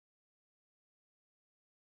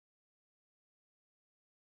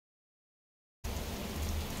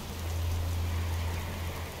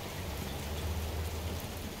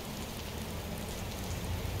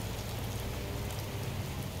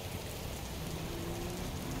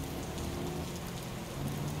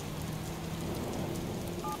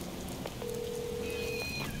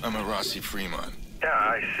I'm a Rossi Fremont. Yeah,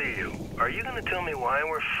 I see you. Are you gonna tell me why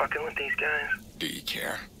we're fucking with these guys? Do you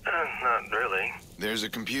care? Not really. There's a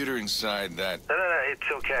computer inside that... No,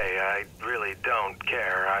 it's okay. I really don't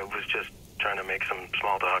care. I was just trying to make some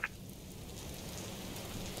small talk.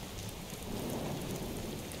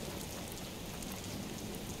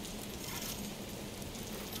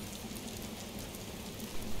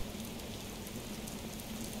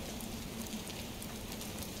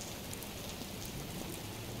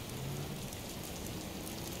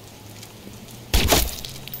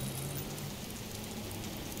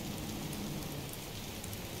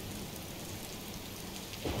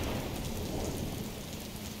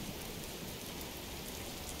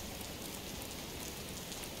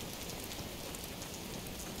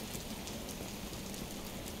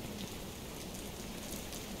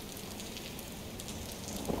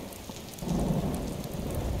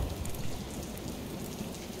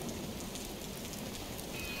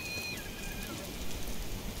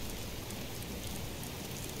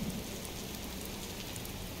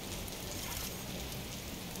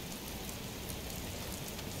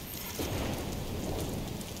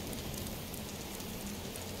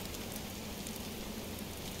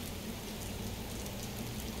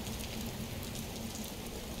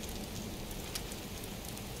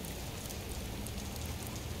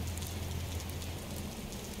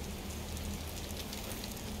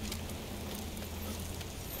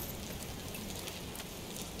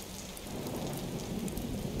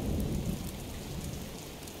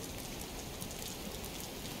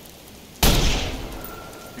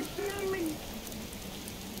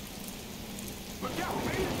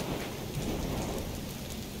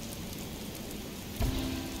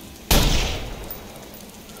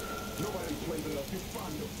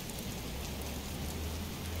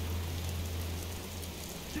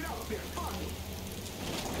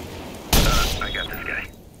 I got this guy.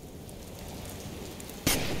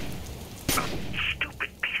 Oh, stupid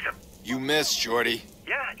piece of... You missed, Shorty.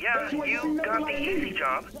 Yeah, you got the easy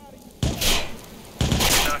job.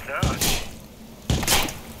 Knock.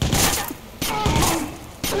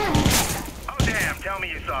 Oh, damn, tell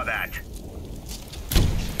me you saw that.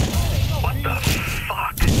 What the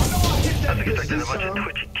fuck? I was expecting a bunch of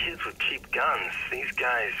twitchy kids with cheap guns. These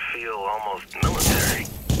guys feel almost military.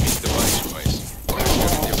 It's the vice voice.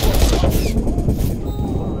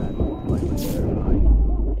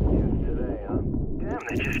 Damn,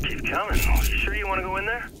 they just keep coming. You sure you want to go in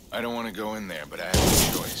there? I don't want to go in there, but I have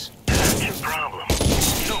no choice. That's your problem.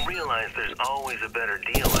 You don't realize there's always a better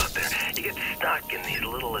deal out there. You get stuck in these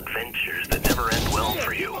little adventures that never end well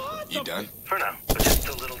for you. You done? For now, but just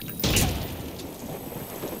a little...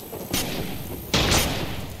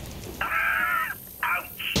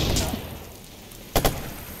 Ouch!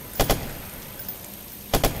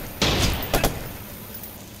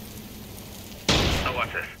 Oh,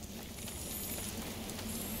 watch this.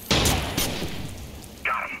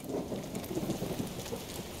 Got him.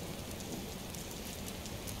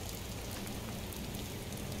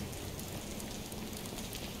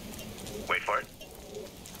 Wait for it.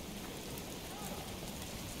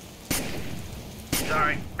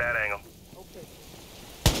 Sorry, bad angle.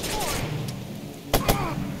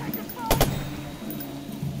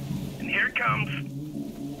 And here it comes.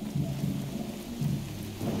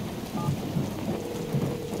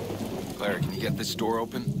 Claire, can you get this door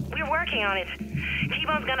open? We're working on it.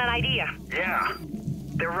 T-Bone's got an idea. Yeah.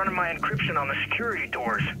 They're running my encryption on the security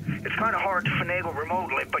doors. It's kind of hard to finagle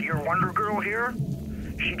remotely, but your Wonder Girl here?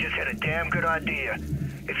 She just had a damn good idea.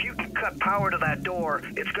 If you can cut power to that door,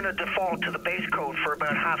 it's gonna default to the base code for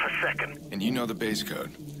about half a second. And you know the base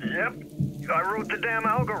code? Yep. I wrote the damn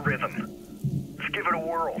algorithm. Let's give it a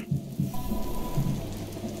whirl.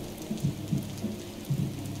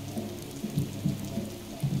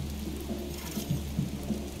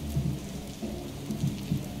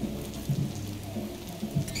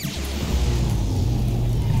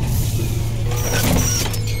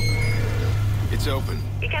 It's open.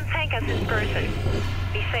 You can thank us in person.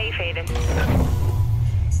 Be safe, Aiden.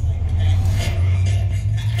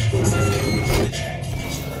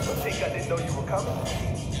 Think I didn't know you were coming?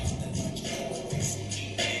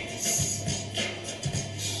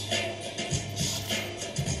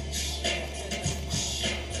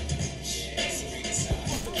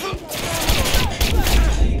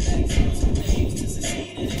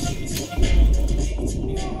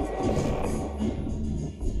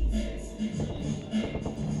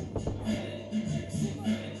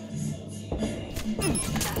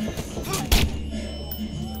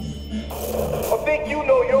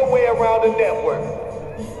 around the network.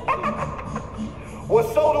 Well,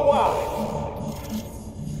 so do I.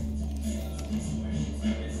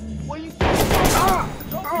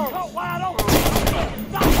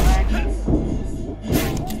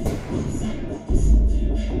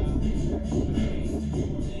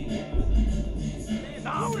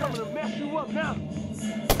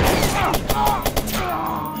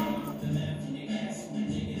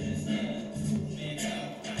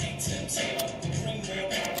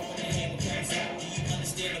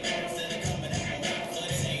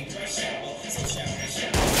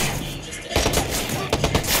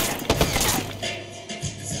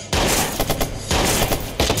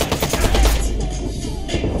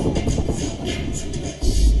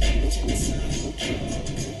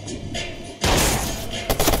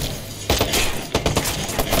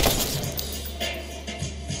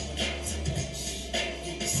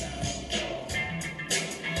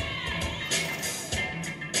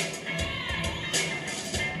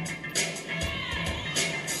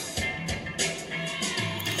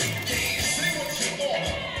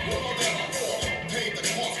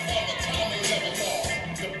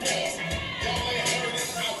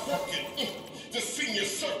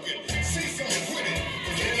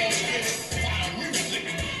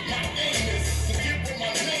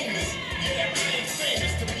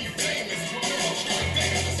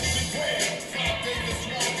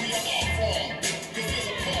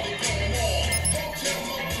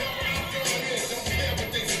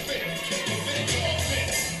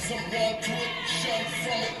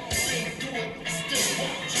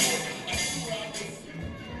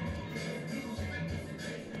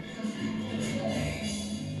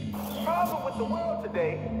 the world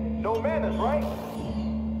today. No manners, right?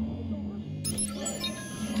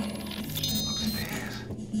 Upstairs,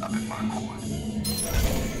 up in my court.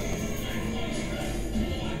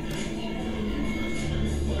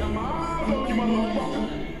 Got my eyes on you, motherfucker.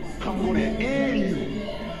 I'm gonna end you.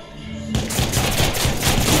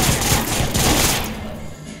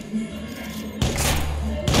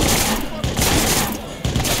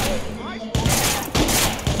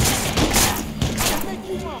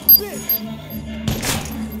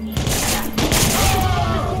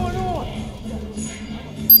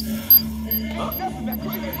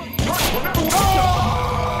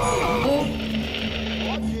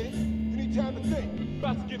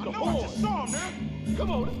 Come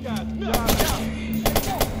on, this guy's nuts.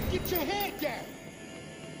 Get your head down.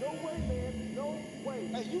 No way, man. No way.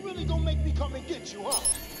 Hey, you really gonna make me come and get you, huh?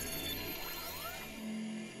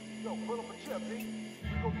 Yo, pull up a chair, B. We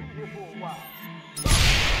gonna be here for a while.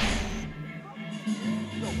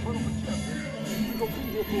 Yo, pull up a chair, B. We gonna be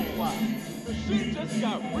here for a while. The shit just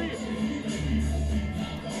got real.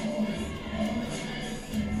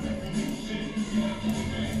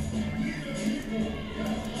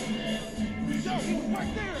 Yo, he was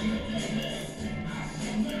right there.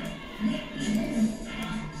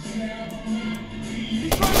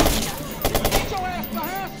 He's trying to get your ass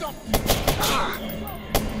behind something.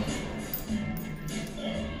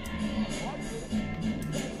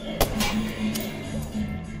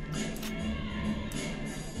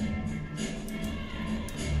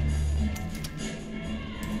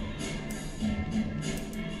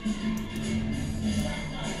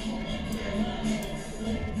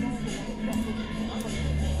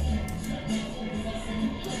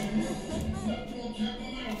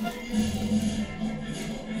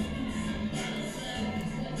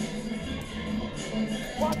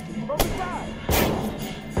 Watch it from the side.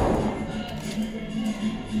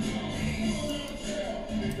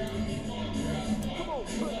 Come on,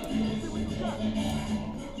 Chris. See what you got.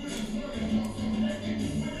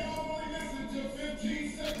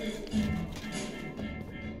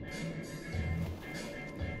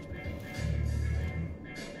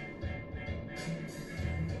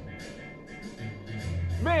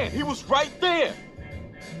 Man, he was right there.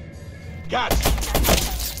 Gotcha.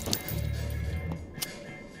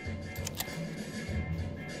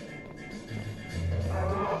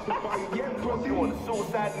 Yeah, Chris, you on a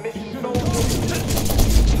suicide mission?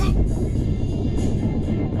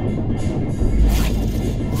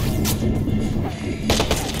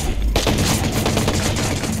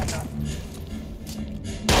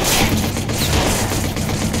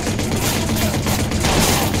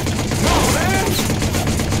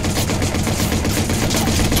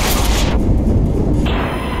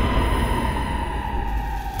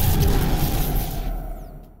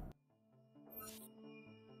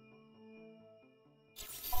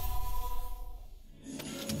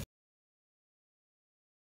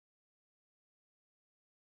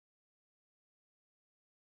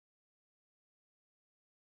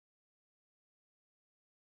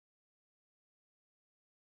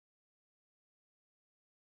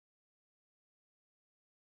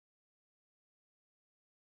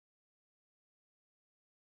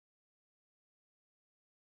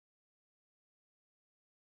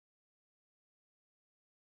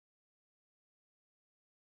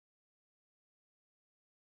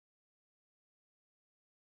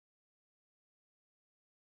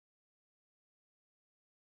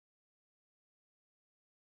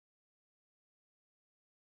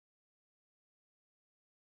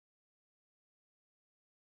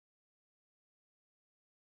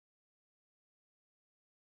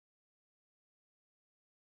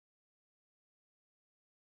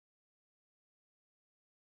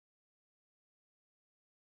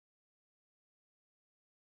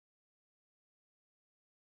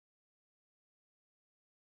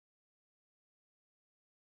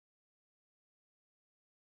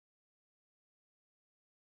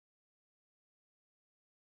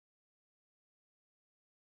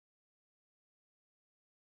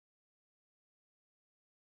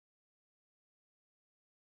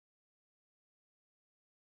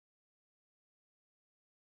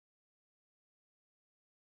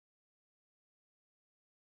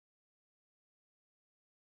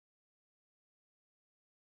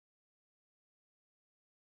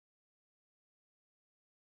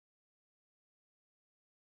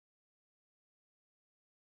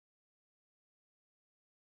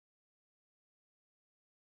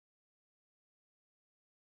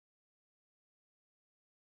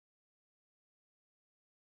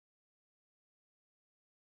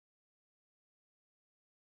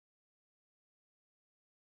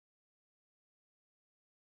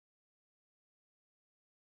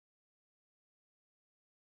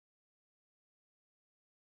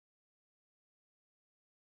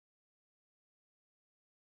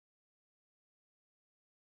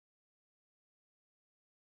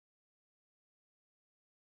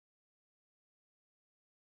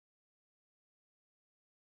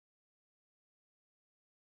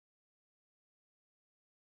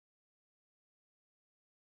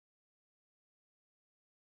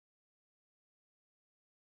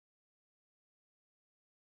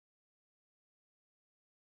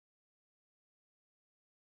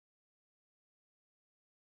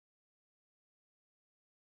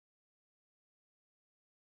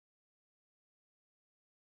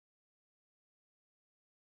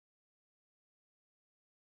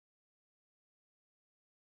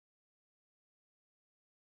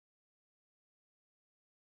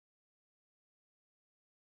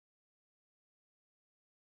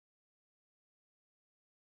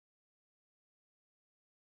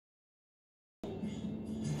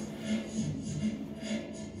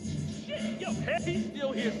 He's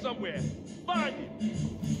still here somewhere. Find him.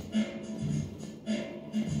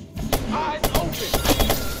 Eyes open.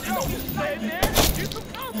 Yo, just stand there. Get some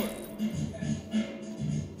cover.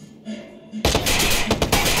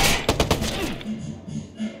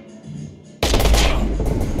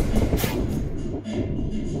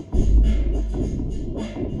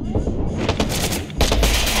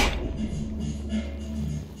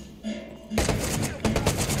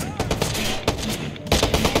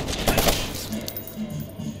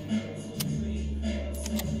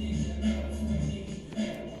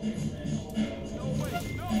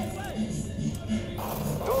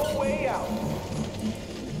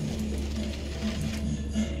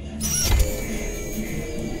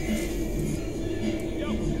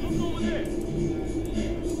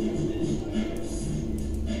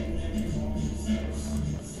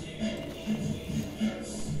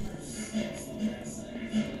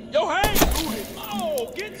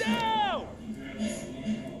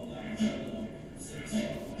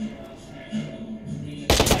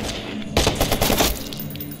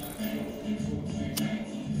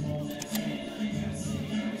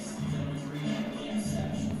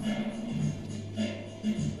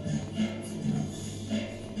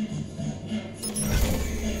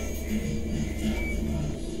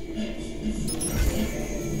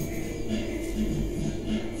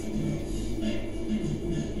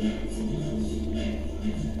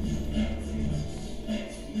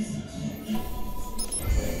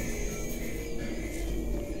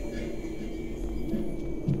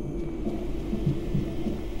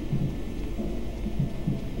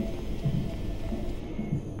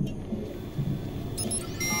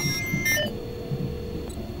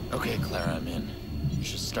 Okay, Clara, I'm in. You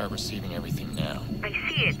should start receiving everything now. I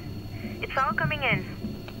see it. It's all coming in.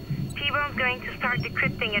 T-Bone's going to start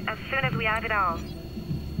decrypting it as soon as we have it all.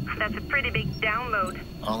 That's a pretty big download.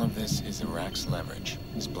 All of this is Iraq's leverage,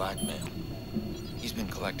 his blackmail. He's been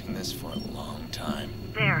collecting this for a long time.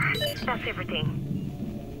 There. That's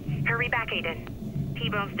everything. Hurry back, Aiden.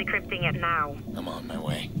 T-Bone's decrypting it now. I'm on my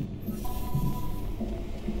way.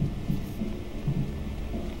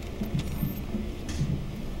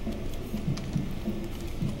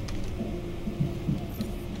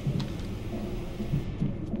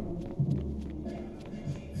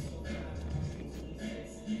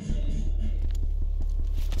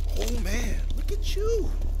 Oh man, look at you.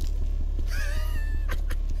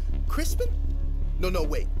 Crispin? No,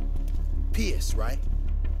 wait. Pearce, right?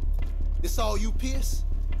 This all you, Pearce?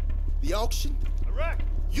 The auction? Correct.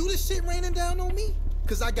 You the shit raining down on me?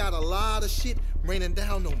 Cause I got a lot of shit raining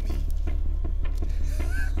down on me.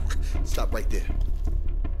 Stop right there.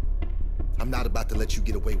 I'm not about to let you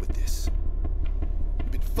get away with this.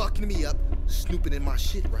 You've been fucking me up, snooping in my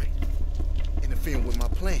shit, right? Interfering with my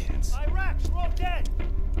plans. Iraq, we're all dead.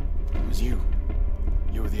 It was you.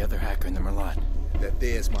 You were the other hacker in the Merlot. That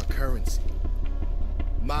there's my currency.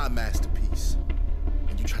 My masterpiece.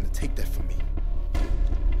 And you trying to take that from me.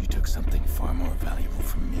 You took something far more valuable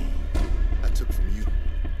from me. I took from you.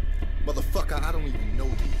 Motherfucker, I don't even know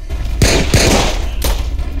you.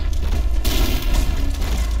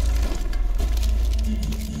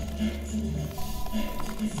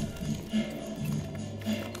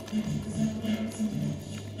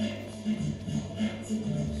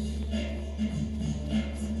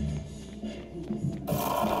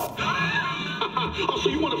 Oh, so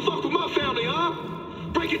you want to fuck with my family, huh?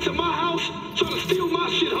 Break into my house, try to steal my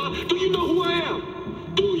shit, huh? Do you know who I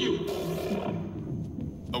am? Do you?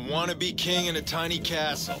 A wannabe king in a tiny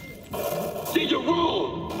castle. Then you're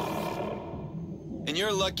wrong. And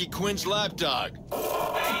you're Lucky Quinn's lapdog.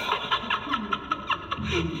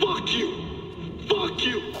 Fuck you. Fuck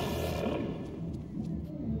you.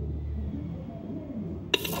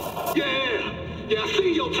 Yeah, I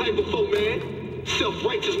seen your type before, man.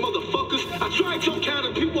 Self-righteous motherfuckers. I dragged your kind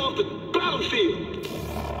of people off the battlefield.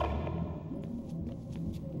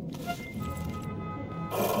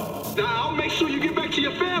 Now, I'll make sure you get back to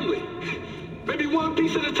your family. Maybe one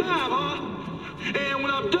piece at a time, huh? And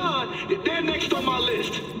when I'm done, they're next on my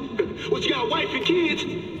list. What, you got a wife and kids?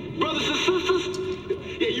 Brothers and sisters?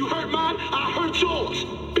 Yeah, you hurt mine, I hurt yours,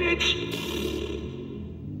 bitch.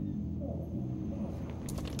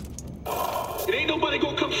 It ain't nobody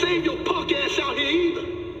gonna come save your punk ass out here either.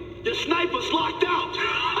 Your sniper's locked out.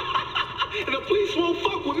 And the police won't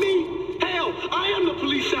fuck with me. Hell, I am the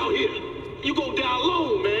police out here. You go down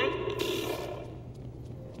alone, man.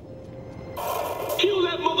 Kill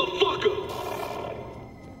that motherfucker.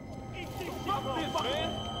 Fuck this, man.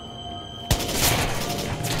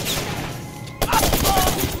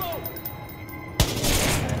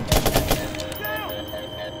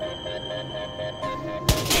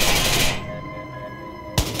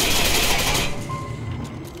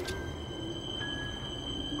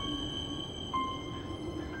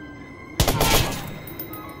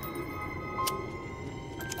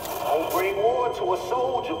 to a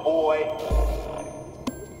soldier, boy.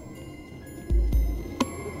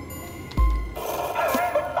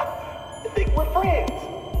 I think we're friends.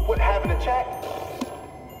 What, having a chat?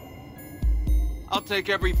 I'll take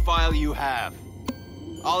every file you have.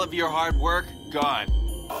 All of your hard work, gone.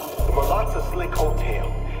 The Malazza Slick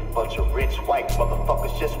Hotel. Bunch of rich white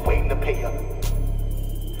motherfuckers just waiting to pay up.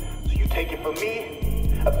 So you take it from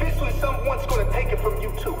me, eventually someone's gonna take it from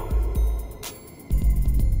you too.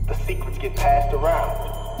 The secrets get passed around.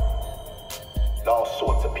 And all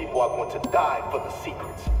sorts of people are going to die for the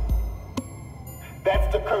secrets.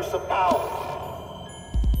 That's the curse of power.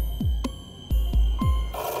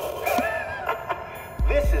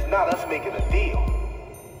 This is not us making a deal.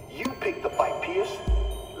 You pick the fight, Pearce.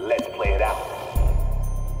 Let's play it out.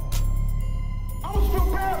 I was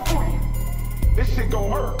feel bad for you. This shit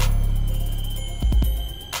gon' hurt.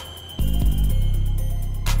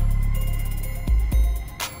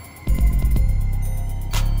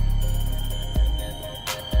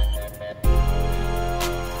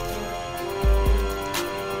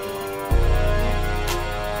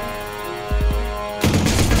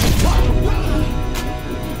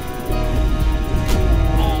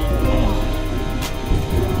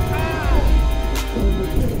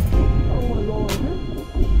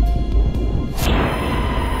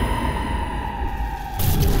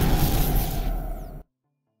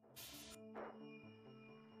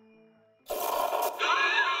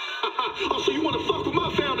 Oh, so you want to fuck with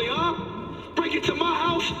my family, huh? Break into my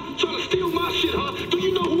house, trying to steal my shit, huh? Do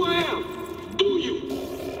you know who I am? Do you?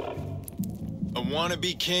 A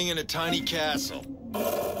wannabe king in a tiny castle.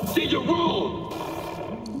 Then you're wrong.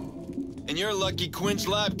 And you're lucky Quinn's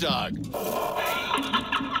lapdog.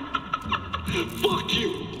 Fuck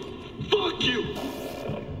you. Fuck you.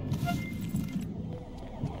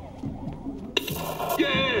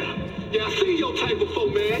 Yeah, I see your type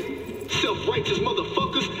before, man. Self-righteous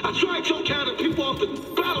motherfuckers. I tried your kind of people off the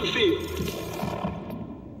battlefield.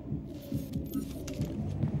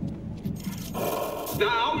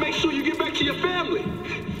 Now, I'll make sure you get back to your family.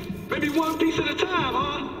 Maybe one piece at a time,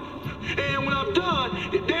 huh? And when I'm done,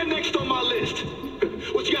 they're next on my list.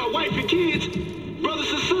 What, you got a wife and kids?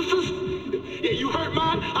 Brothers and sisters? Yeah, you hurt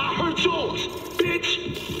mine, I hurt yours, bitch.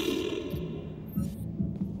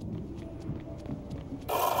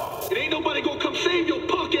 It ain't nobody gonna come save your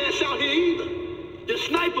punk ass out here either. Your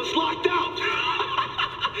sniper's locked out.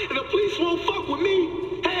 And the police won't fuck with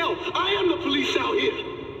me. Hell, I am the police out here.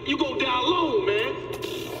 You go down low, man.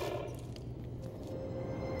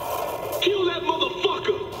 Kill that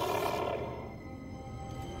motherfucker.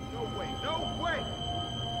 No way, no way.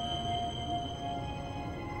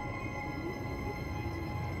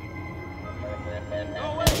 No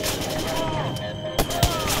way.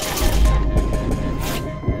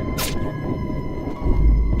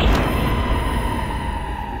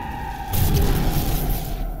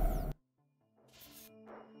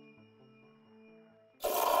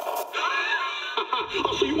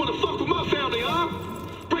 Oh, so you want to fuck with my family, huh?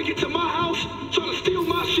 Break into my house, trying to steal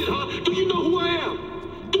my shit, huh? Do you know who I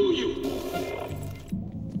am? Do you?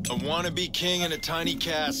 A wannabe king in a tiny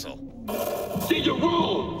castle. Then you're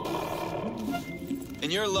wrong.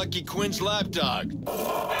 And you're lucky Quinn's lapdog.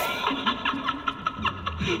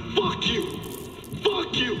 Fuck you.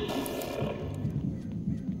 Fuck you.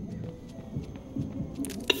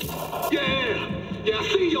 Yeah, I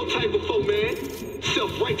see your type before, man.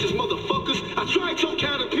 Self-righteous motherfuckers. I tried your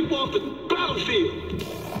kind of people off the battlefield.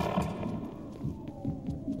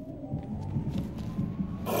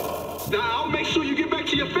 Now, I'll make sure you get back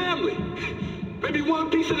to your family. Maybe one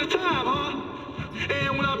piece at a time, huh?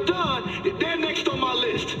 And when I'm done, they're next on my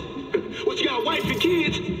list. What, you got a wife and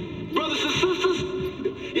kids? Brothers and sisters?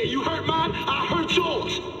 Yeah, you hurt mine, I hurt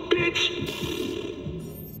yours, bitch.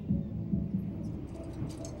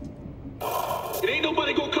 It ain't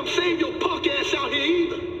nobody gonna come save your punk ass out here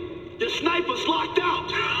either. Your sniper's locked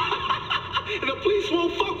out. And the police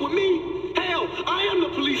won't fuck with me. Hell, I am the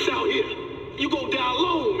police out here. You go down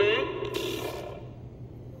low, man.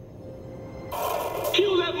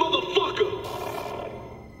 Kill that motherfucker.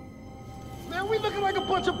 Man, we looking like a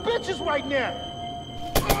bunch of bitches right now.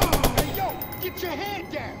 Hey, yo, get your head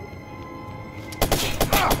down.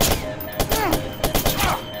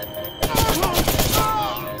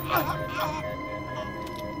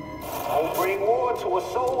 Don't bring war to a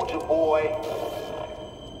soldier, boy.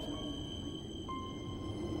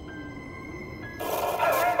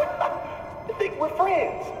 I think we're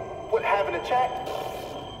friends. What, having a chat?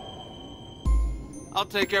 I'll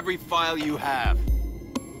take every file you have.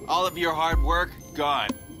 All of your hard work, gone.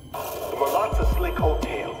 The Malazza Slick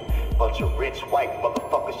Hotel. Bunch of rich white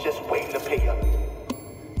motherfuckers just waiting to pay up.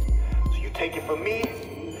 So you take it from me,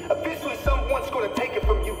 eventually someone's gonna take it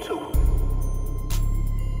from you too.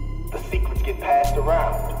 The secrets get passed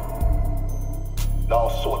around. And all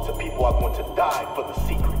sorts of people are going to die for the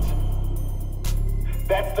secrets.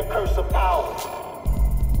 That's the curse of power.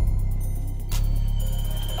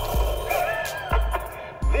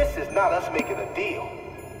 This is not us making a deal.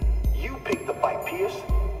 You picked the fight, Pearce.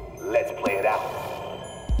 Let's play it out.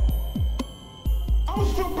 I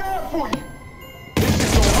was too bad for you.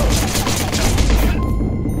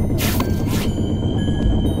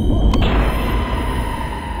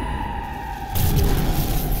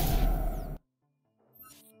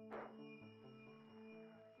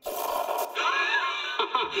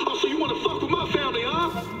 Oh, so you want to fuck with my family, huh?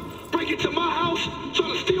 Break into my house,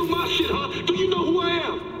 trying to steal my shit, huh? Do you know who I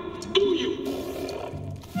am? Do you?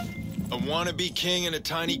 A wannabe king in a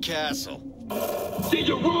tiny castle. Then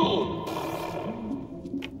you're wrong.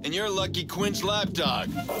 And you're Lucky Quinn's lapdog.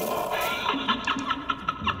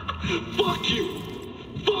 Fuck you.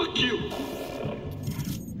 Fuck you.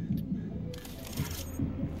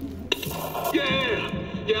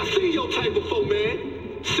 Yeah, I seen your type before, man.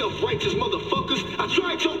 Self-righteous motherfuckers. I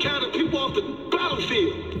tried your kind of people off the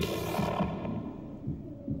battlefield.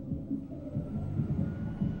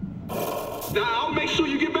 Now, I'll make sure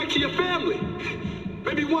you get back to your family.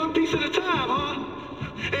 Maybe one piece at a time, huh?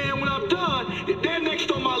 And when I'm done, they're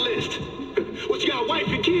next on my list. What, you got a wife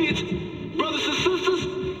and kids? Brothers and sisters?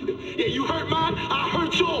 Yeah, you hurt mine, I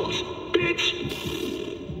hurt yours, bitch.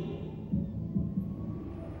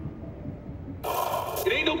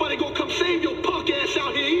 It ain't nobody gonna come save your punk ass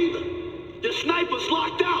out here either. Your sniper's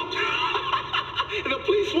locked out. And the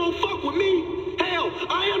police won't fuck with me. Hell,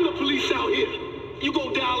 I am the police out here. You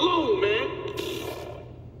go down low, man.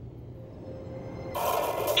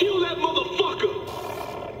 Kill that motherfucker.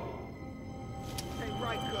 Ain't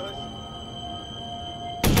right, cuz.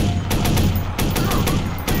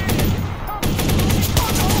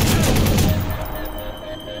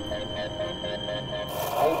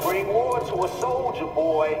 Don't bring war to a soldier,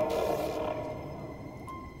 boy.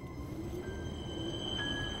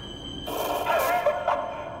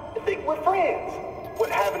 You think we're friends? We're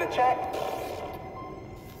having a chat?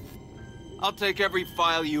 I'll take every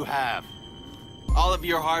file you have. All of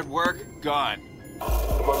your hard work, gone.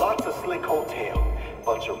 The Malata Slick Hotel.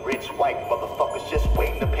 Bunch of rich white motherfuckers just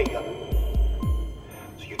waiting to pay up.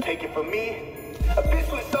 So you take it from me,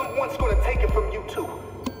 eventually someone's gonna take it from you too.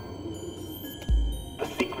 The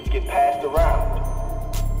secrets get passed around.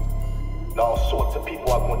 And all sorts of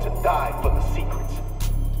people are going to die for the secrets.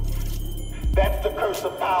 That's the curse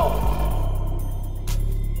of power.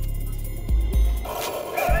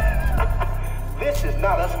 This is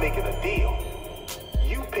not us making a deal.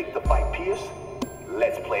 You picked the fight, Pearce.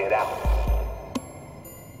 Let's play it out.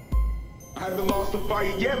 I haven't lost a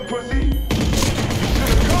fight yet, pussy. You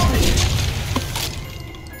should've called me.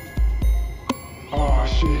 Oh,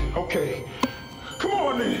 shit. Okay. Come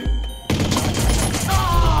on, then.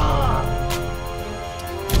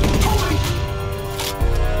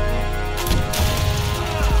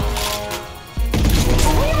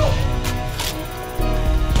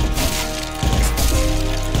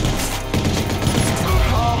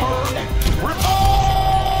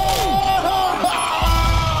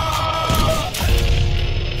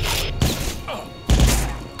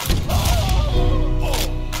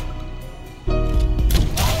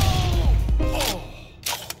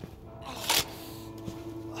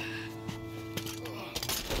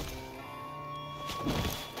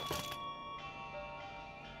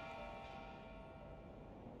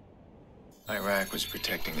 Iraq was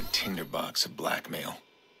protecting a tinderbox of blackmail.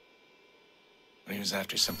 But he was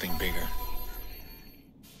after something bigger.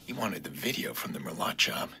 He wanted the video from the Merlot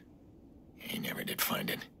job. He never did find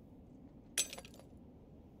it.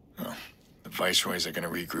 Well, the viceroys are gonna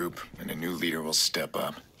regroup, and a new leader will step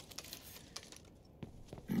up.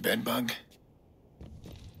 And Bedbug?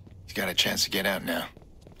 He's got a chance to get out now.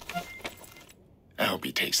 I hope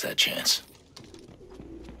he takes that chance.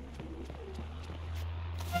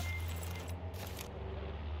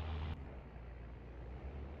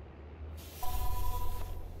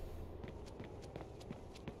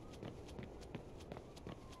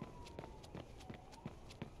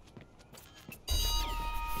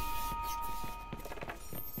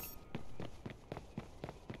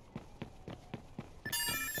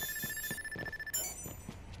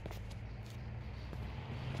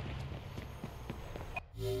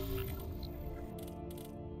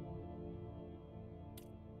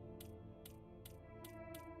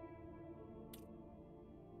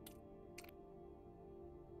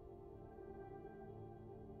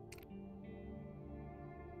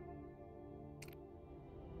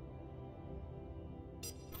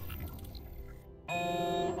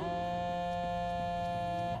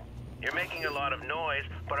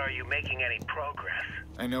 But are you making any progress?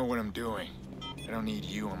 I know what I'm doing. I don't need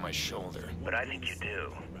you on my shoulder. But I think you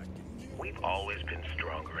do. We've always been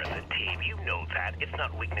stronger as a team. You know that. It's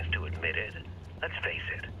not weakness to admit it. Let's face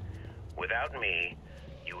it. Without me,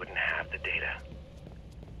 you wouldn't have the data.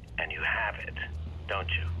 And you have it, don't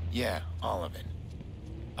you? Yeah, all of it.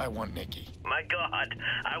 I want Nikki. My God,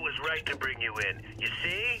 I was right to bring you in. You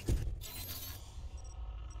see?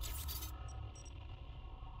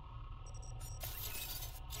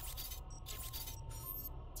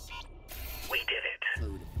 We did it.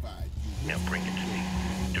 Now bring it to me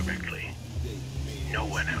directly. No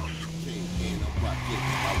one else.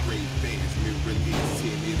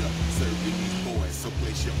 Serving these boys, so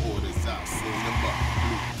place your orders out, send them up.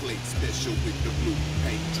 Blue plate special with the blue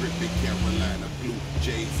paint dripping, Carolina blue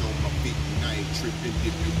J's on my feet, and I ain't tripping,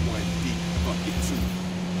 dipping 1 deep, fuck it too.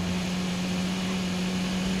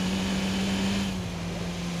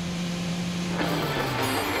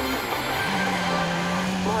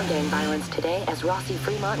 More gang violence today as Rossi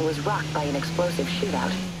Fremont was rocked by an explosive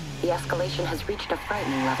shootout. The escalation has reached a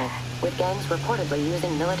frightening level, with gangs reportedly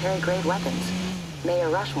using military-grade weapons. Mayor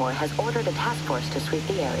Rushmore has ordered a task force to sweep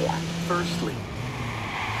the area. Firstly,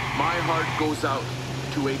 my heart goes out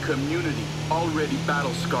to a community already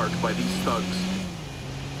battle-scarred by these thugs.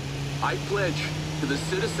 I pledge to the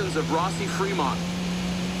citizens of Rossi Fremont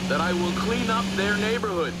that I will clean up their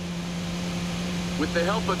neighborhood. With the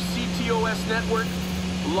help of CTOS Network,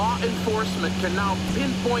 law enforcement can now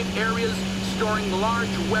pinpoint areas storing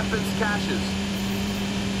large weapons caches.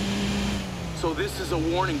 So this is a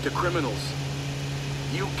warning to criminals.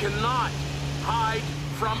 You cannot hide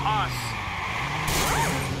from us.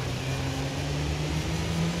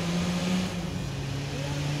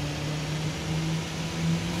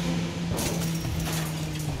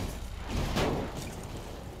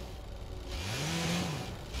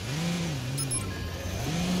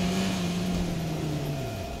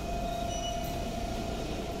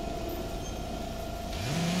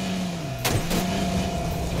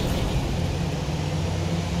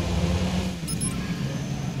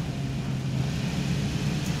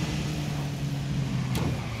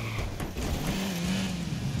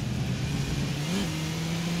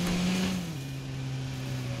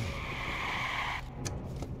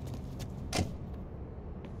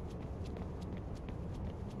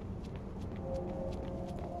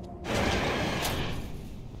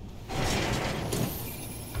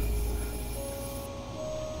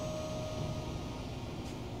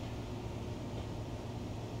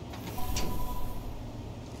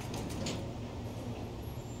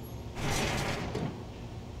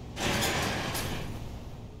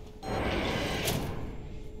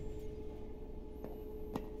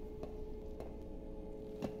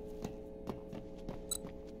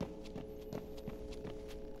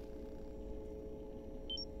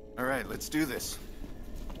 All right, let's do this.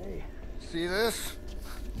 Hey, see this?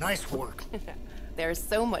 Nice work. There's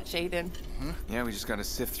so much, Aiden. Yeah, we just gotta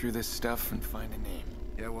sift through this stuff and find a name.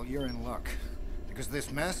 Yeah, well, you're in luck. Because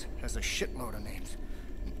this mess has a shitload of names.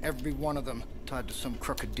 And every one of them tied to some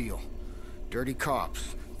crooked deal. Dirty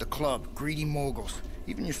cops, the club, greedy moguls,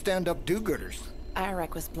 even your stand-up do-gooders.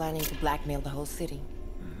 Iraq was planning to blackmail the whole city.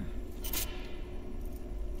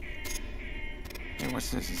 Hey,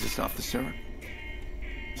 what's this? Is this off the server?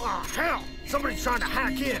 Oh, hell! Somebody's trying to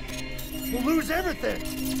hack in. We'll lose everything.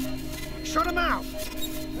 Shut them out.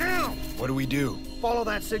 Now! What do we do? Follow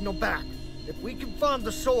that signal back. If we can find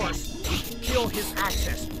the source, we can kill his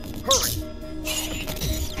access. Hurry!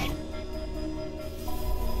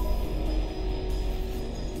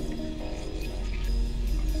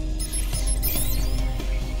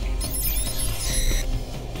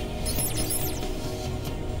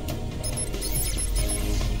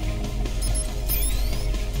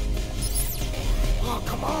 Oh,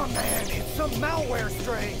 come on, man. It's some malware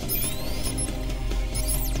strain.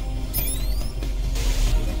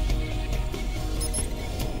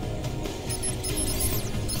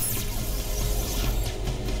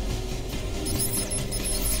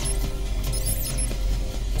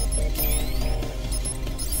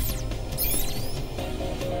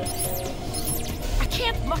 I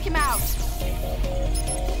can't muck him out.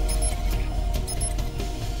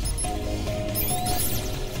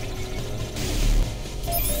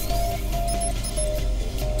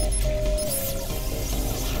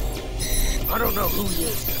 I don't know who he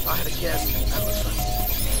is, but if I had a guess, that looks like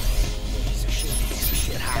piece of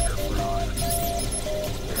shit hacker for hire.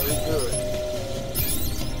 Very good.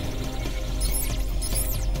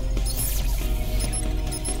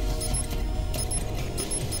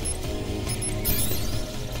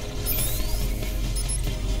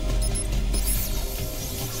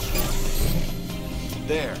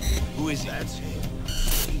 There. Who is he? That's him.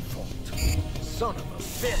 Default. Son of a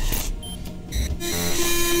bitch.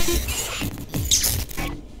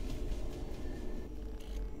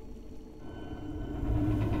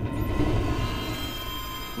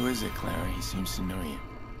 Who is it, Clara? He seems to know you.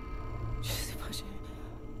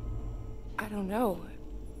 I don't know.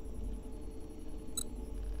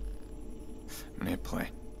 I'm gonna hit play.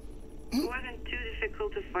 It wasn't too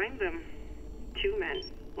difficult to find them. 2 men.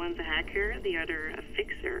 One's a hacker, the other a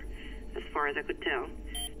fixer, as far as I could tell.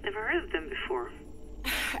 Never heard of them before.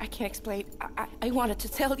 I can't explain. I wanted to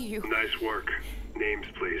tell you. Nice work. Names,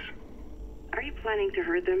 please. Are you planning to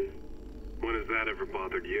hurt them? When has that ever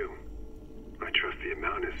bothered you? I trust the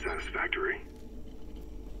amount is satisfactory.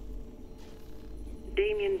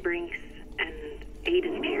 Damien Brinks and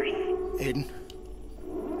Aiden Pearce. Aiden,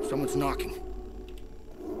 someone's knocking.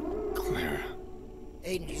 Clara.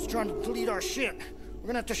 Aiden, he's trying to delete our shit. We're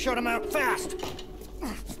gonna have to shut him out fast.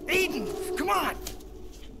 Aiden, come on!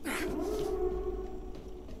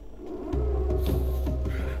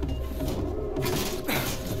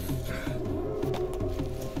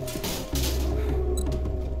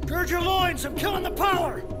 Gird your loins, I'm killing the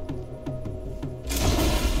power!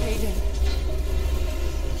 Aiden.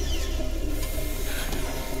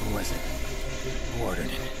 Who was it? Who ordered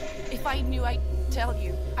it? If I knew, I'd tell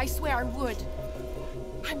you. I swear I would.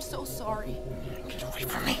 I'm so sorry. Get away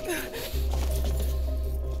from me.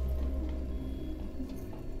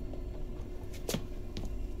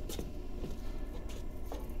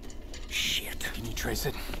 Shit. Can you trace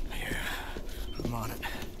it? Yeah, I'm on it.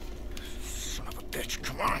 Son of a bitch,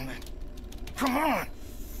 come on, man. Come on!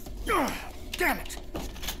 Damn it!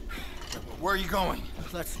 Where are you going?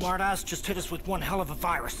 That smartass just hit us with one hell of a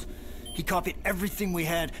virus. He copied everything we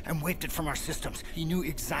had and wiped it from our systems. He knew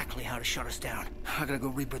exactly how to shut us down. I gotta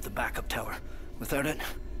go reboot the backup tower. Without it,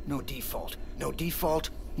 no default. No default,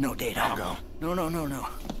 no data. I'll go. No.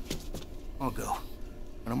 I'll go.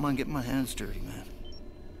 I don't mind getting my hands dirty, man.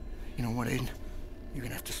 You know what, Aiden? You're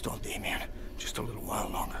gonna have to stall Damien just a little while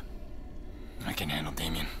longer. I can handle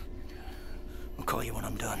Damien. I'll call you when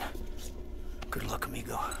I'm done. Good luck,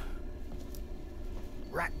 amigo.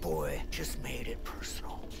 Rat Boy just made it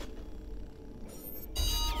personal.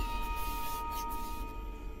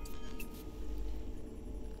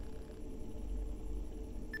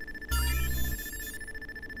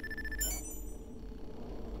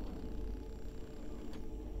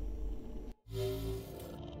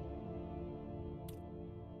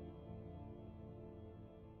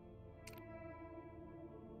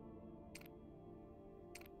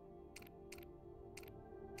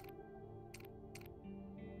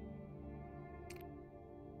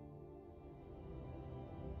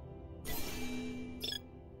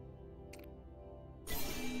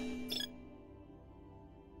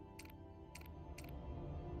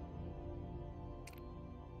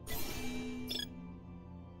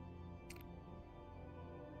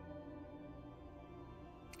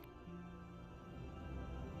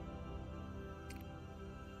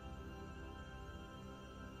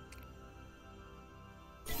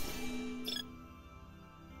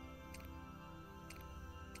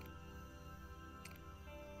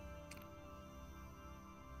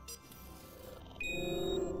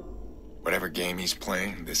 Whatever game he's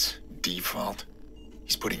playing, this default,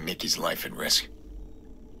 he's putting Nikki's life at risk.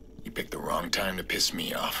 He picked the wrong time to piss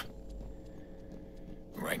me off.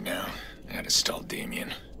 Right now, I gotta stall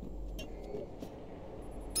Damien.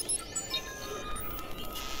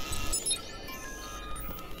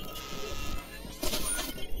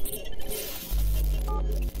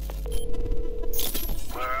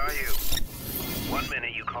 Where are you? 1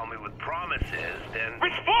 minute you call me with promises, then...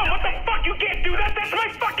 Respond! What the fuck? You can't do that! That's my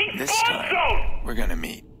fucking This spawn time, zone! we're gonna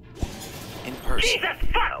meet. In person. Jesus!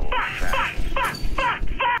 Fuck!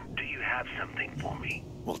 Do you have something for me?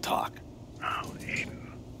 We'll talk. Oh,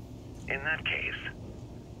 Aiden. In that case,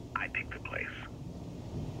 I pick the place.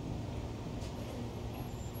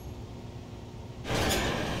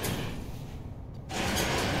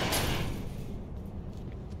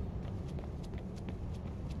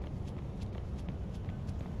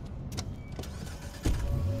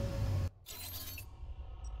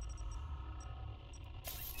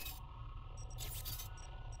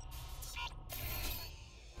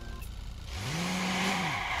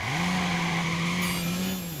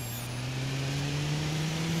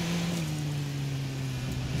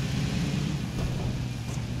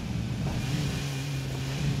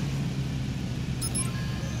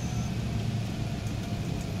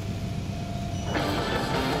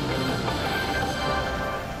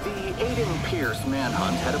 Aiden Pearce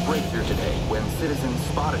manhunt had a breakthrough today when citizens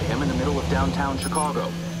spotted him in the middle of downtown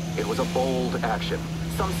Chicago. It was a bold action.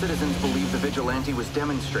 some citizens believe the vigilante was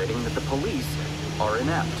demonstrating that the police are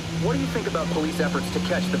inept. What do you think about police efforts to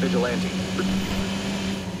catch the vigilante?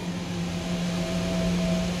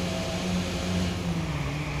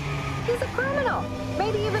 He's a criminal.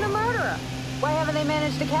 Maybe even a murderer. Why haven't they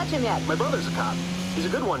managed to catch him yet? My brother's a cop. He's a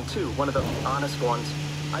good one, too. One of the honest ones.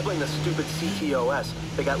 I blame the stupid CTOS.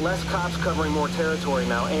 They got less cops covering more territory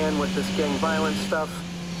now, and with this gang violence stuff,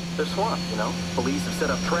 they're swamped, you know? Police have set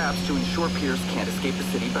up traps to ensure Pearce can't escape the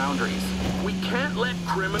city boundaries. We can't let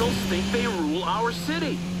criminals think they rule our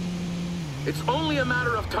city. It's only a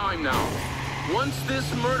matter of time now. Once this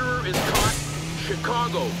murderer is caught,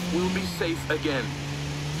 Chicago will be safe again.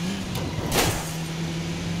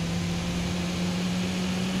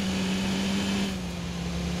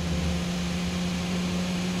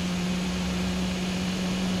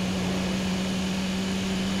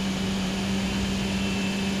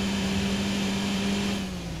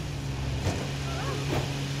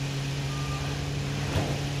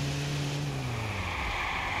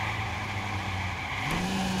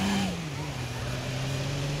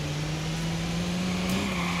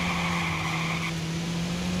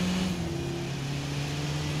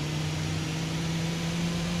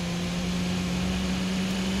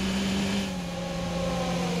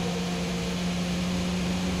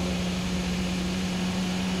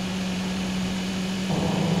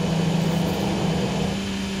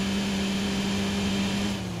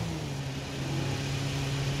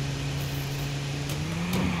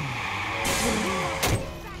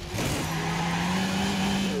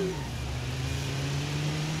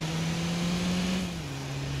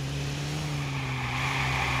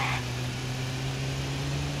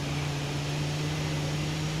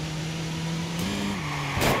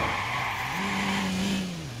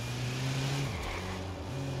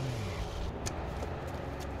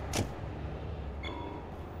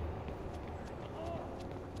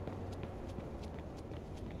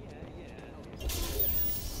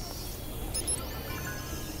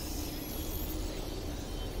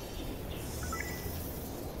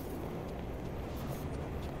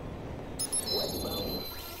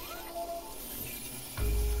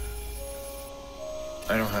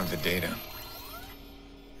 I don't have the data.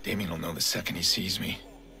 Damien will know the second he sees me.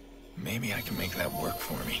 Maybe I can make that work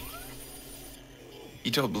for me.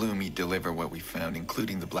 He told Bloom he'd deliver what we found,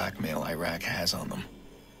 including the blackmail Iraq has on them.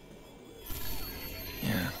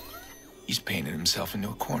 Yeah, he's painted himself into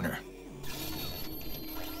a corner.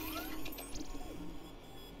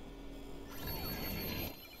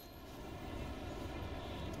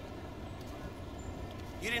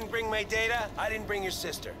 You didn't bring my data, I didn't bring your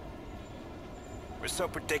sister. We're so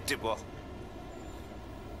predictable.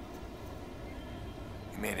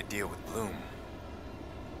 You made a deal with Bloom.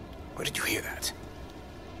 Where did you hear that?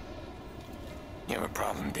 You have a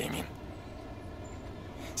problem, Damien.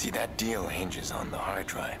 See, that deal hinges on the hard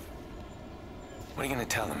drive. What are you gonna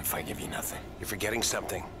tell them if I give you nothing? You're forgetting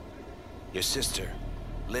something. Your sister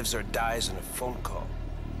lives or dies on a phone call.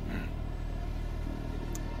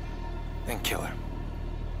 Then kill her.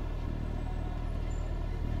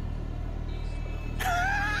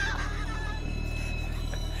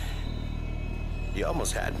 You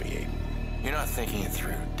almost had me, Aiden. You're not thinking it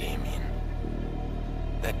through, Damien.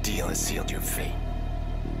 That deal has sealed your fate.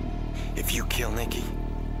 If you kill Nikki,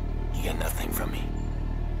 you get nothing from me.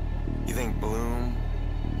 You think Bloom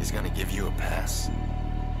is gonna give you a pass?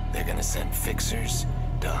 They're gonna send fixers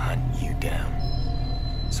to hunt you down.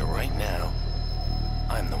 So right now,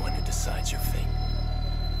 I'm the one who decides your fate.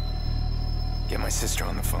 Get my sister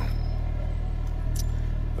on the phone.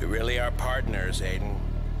 We really are partners, Aiden.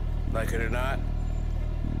 Like it or not.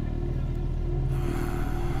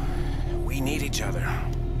 We need each other.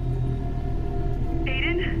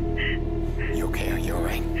 Aiden? You okay? Are you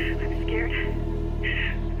alright? I'm scared.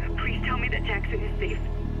 Please tell me that Jackson is safe.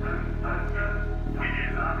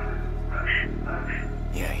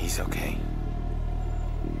 Yeah, he's okay.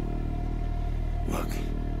 Look,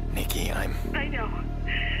 Nikki, I know.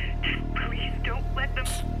 Just please don't let them...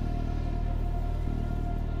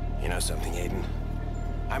 You know something, Aiden?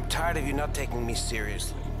 I'm tired of you not taking me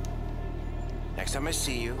seriously. Next time I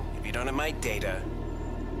see you, if you don't have my data,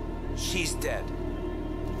 she's dead.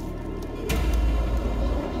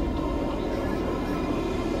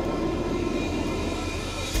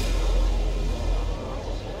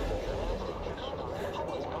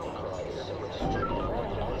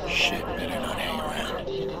 Shit, better not hang around.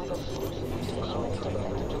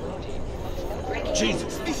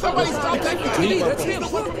 Jesus! Somebody stop that guy! That's him!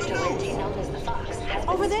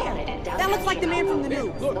 Over there. That looks like the man from the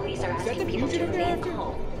news. Look, police are asking people to remain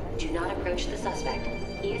calm. Do not approach the suspect.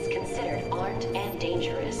 He is considered armed and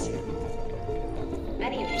dangerous.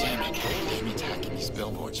 Many of you Damn it, Damien's hacking these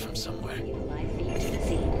billboards from somewhere.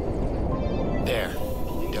 There.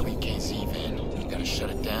 WKZ van. You gotta shut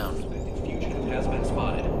it down. Fugitive has been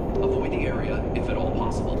spotted. Avoid the area if at all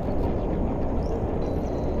possible.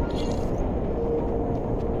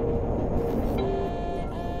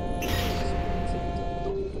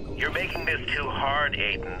 You're making this too hard,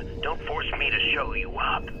 Aiden. Don't force me to show you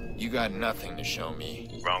up. You got nothing to show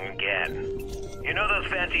me. Wrong again. You know those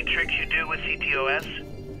fancy tricks you do with CTOS?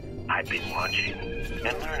 I've been watching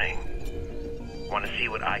and learning. Want to see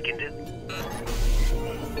what I can do?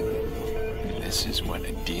 This is what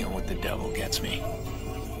a deal with the devil gets me.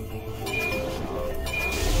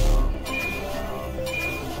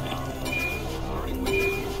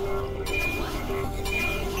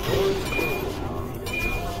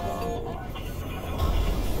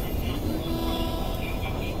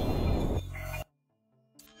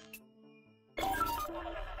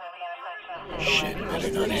 Shit,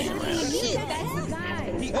 better not hang around.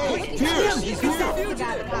 Hey, Pearce!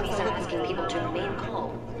 Police are asking people to remain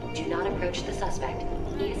calm. Do not approach the suspect.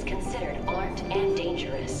 He is considered armed and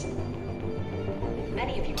dangerous.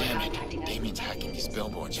 Many of you are contacting us. Damien's hacking these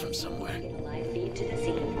billboards from somewhere. Live feed to the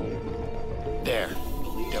scene. There.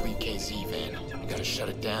 WKZ van. You gotta shut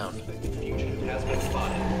it down. Fugitive has been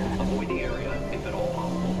spotted. Avoid the area if at all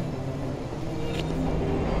possible.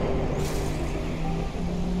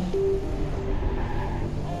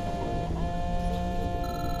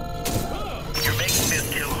 You're making this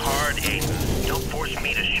too hard, Aiden. Don't force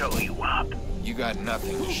me to show you up. You got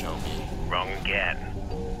nothing to show me. Wrong again.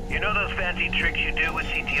 You know those fancy tricks you do with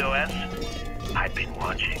CTOS? I've been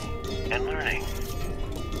watching and learning.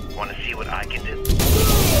 Want to see what I can do?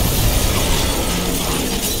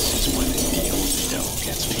 This is when the deal with the devil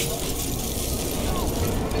gets me.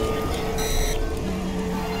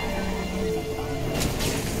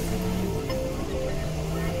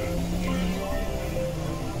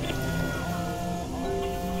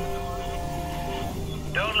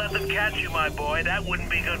 Don't let them catch you, my boy. That wouldn't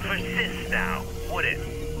be good for Sis now, would it?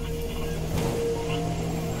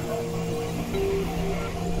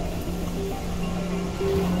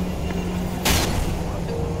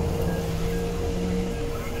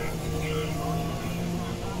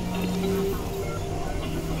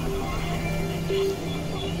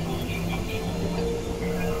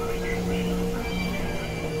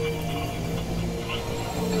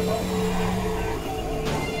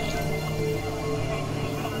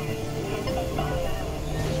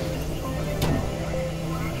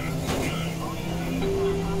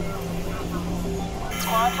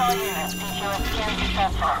 Squad all units. CTOS scan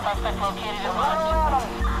successful. Suspect located and marked.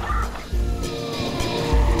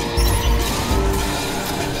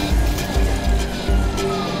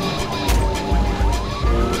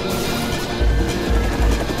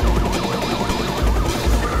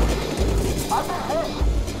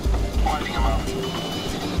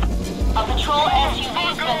 A patrol SUV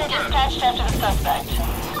has been dispatched after the suspect.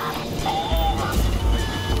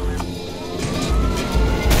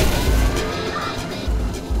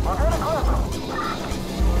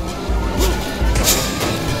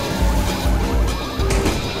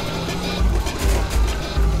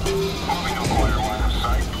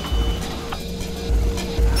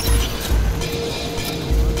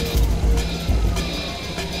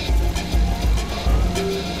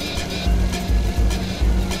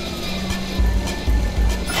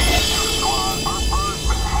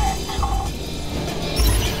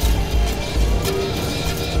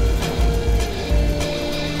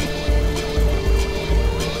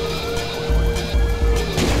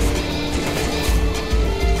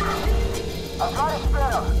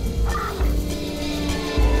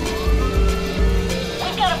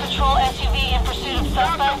 We've got a patrol SUV in pursuit of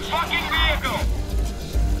suspect. Fucking vehicle!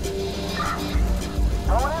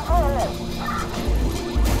 Going in for a hit.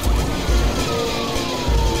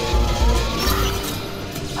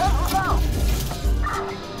 Pencils out!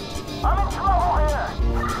 I'm in trouble here!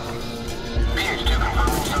 BH2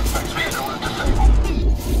 confirming suspect's vehicle is disabled.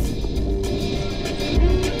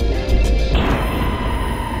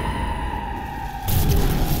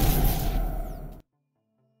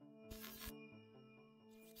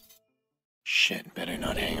 Shit, better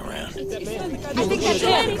not hang around. I think that's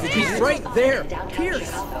him! He's right there!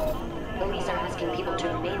 Pierce! Police are asking people to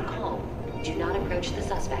remain calm. Do not approach the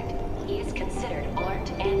suspect. He is considered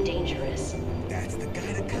armed and dangerous. That's the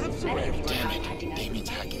guy the cops are after. Damn it, Damien's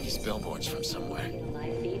hacking these billboards from somewhere.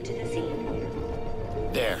 Live feed to the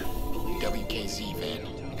scene. There. WKZ van.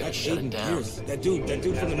 You gotta shut it down. Pearce. That dude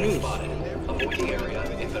from the news. Avoid the area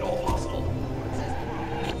if at all possible.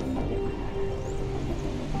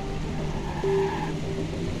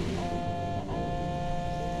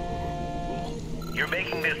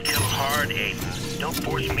 hard, Aiden. Don't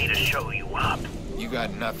force me to show you up. You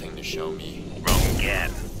got nothing to show me. Wrong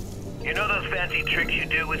again. You know those fancy tricks you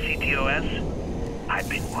do with CTOS? I've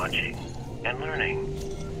been watching and learning.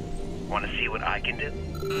 Want to see what I can do?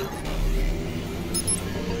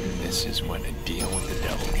 This is when a deal with the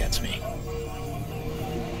devil gets me.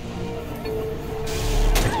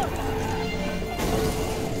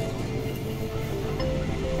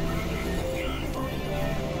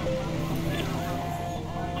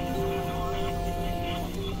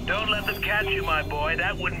 Don't let them catch you, my boy.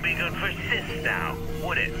 That wouldn't be good for Sis now,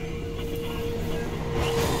 would it?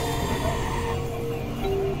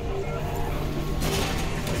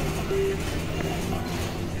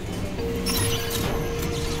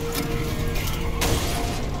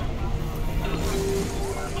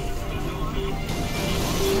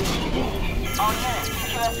 All units,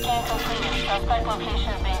 QS scan completed. Suspect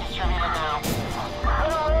location is being distributed now.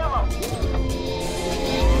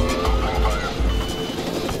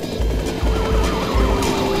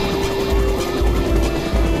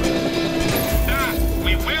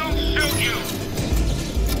 We will shoot you!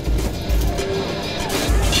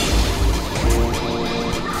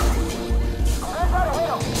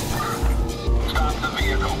 Stop the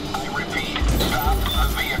vehicle. I repeat, stop the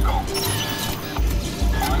vehicle.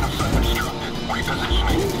 Line of sight obstructed.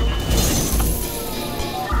 Repositioning.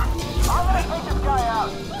 I'm gonna take this guy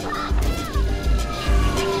out.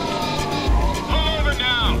 Pull over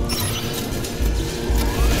now.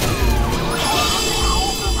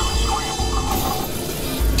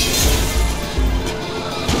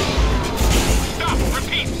 Stop!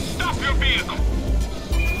 Repeat! Stop your vehicle!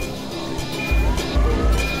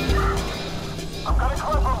 I'm gonna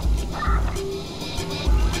clip him!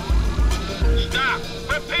 Stop!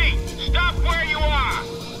 Repeat! Stop where you are!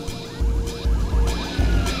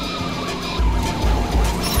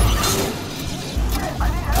 I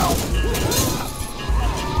need help!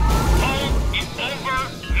 Hold it over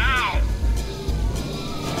now!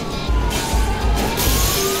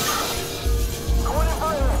 Going in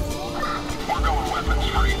fire! We're going weapons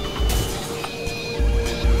free.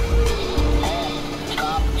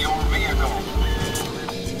 Stop your vehicle!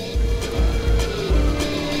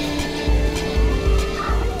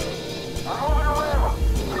 I'm moving around!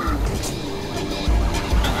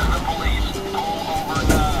 This is the police. Pull over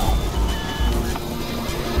now!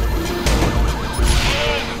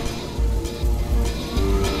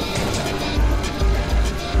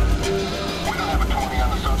 We don't have a 20 on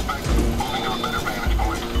the suspect. Moving to a better vantage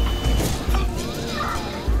point.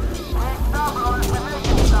 Stop it, or we're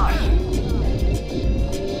making stop.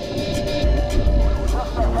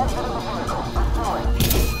 Suspect exited the vehicle. Pursuing.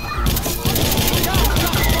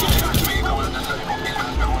 Vehicle is disabled. He's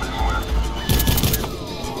not going anywhere.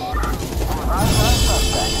 Eyes on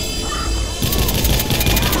suspect.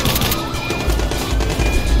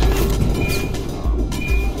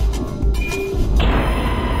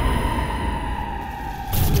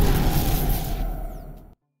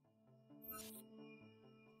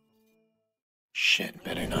 Shit,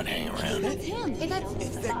 better not hang around. That's him. Hey, that's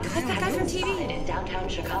the guy from TV. In downtown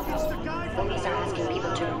Chicago. Police are asking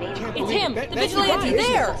people to remain calm. It's him, the vigilante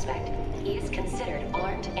there. He is considered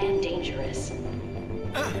armed and dangerous.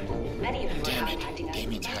 Many of them Damn are it. contacting us.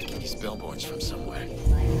 Gaming's hacking these billboards from somewhere.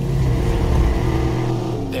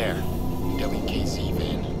 There. WKZ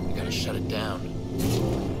van. We gotta shut it down.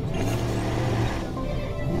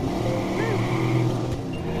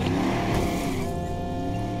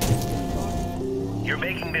 You're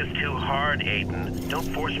making this too hard, Aiden. Don't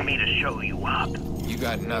force me to show you up. You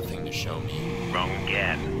got nothing to show me. Wrong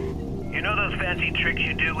again. You know those fancy tricks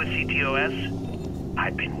you do with CTOS?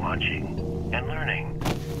 I've been watching and learning.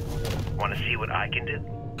 Want to see what I can do?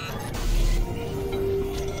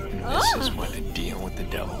 This is when a deal with the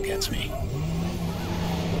devil gets me.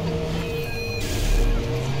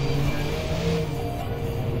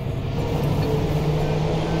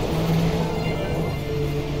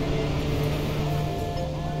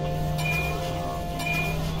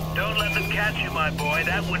 Don't let them catch you, my boy.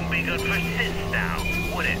 That wouldn't be good for Sis now,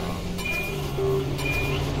 would it?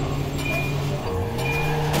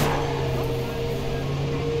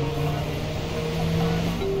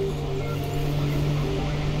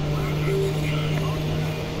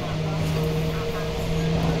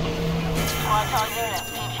 Squad car units,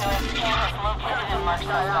 CTOS scan is located in Mark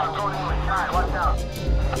suspect. Watch out!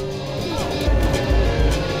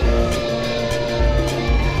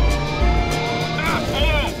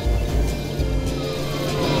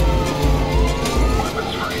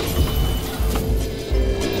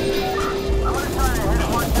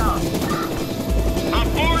 I'm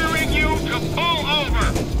ordering you to pull over!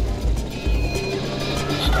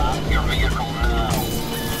 Stop your vehicle.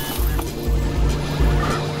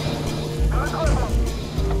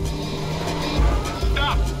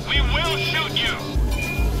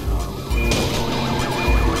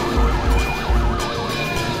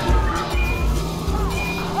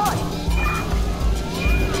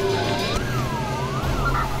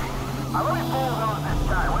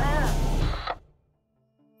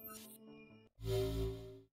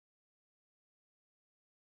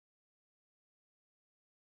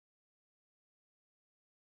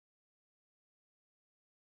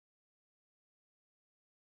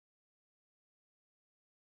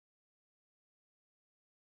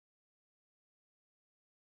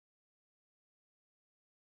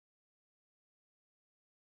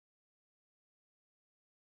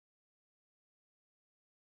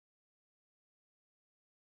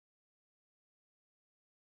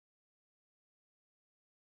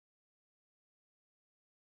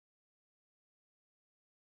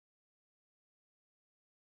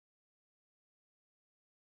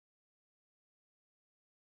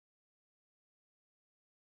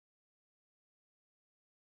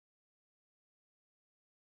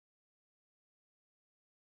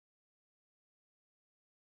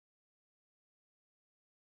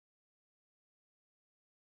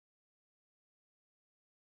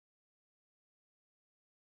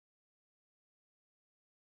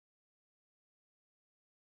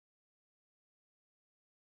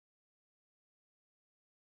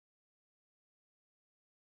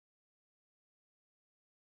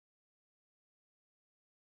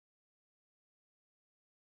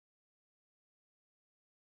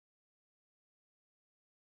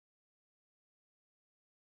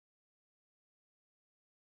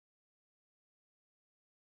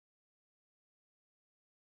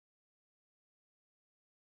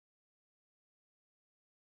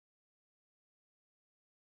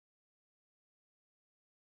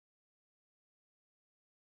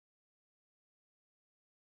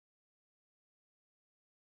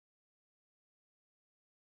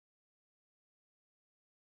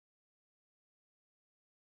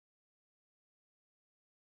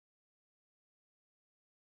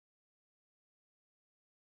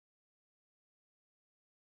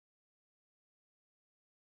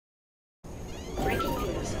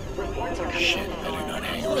 Shit, better not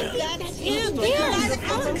hang around. That's him!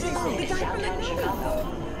 Downtown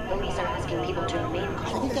Chicago. Police are asking people to remain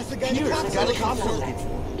calm. I think that's the guy the cops are looking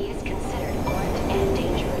for. He is considered armed and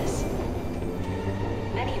dangerous.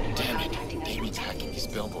 Many of you are Damn contacting it, us. Amy's hacking these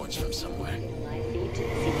billboards from somewhere. Live feed to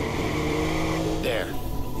the scene. There,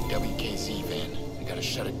 WKZ van. We gotta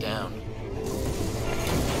shut it down.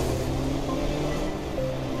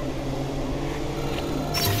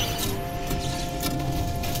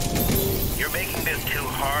 You're making this too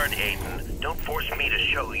hard, Aiden. Don't force me to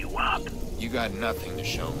show you up. You got nothing to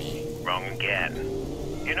show me. Wrong again.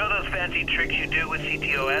 You know those fancy tricks you do with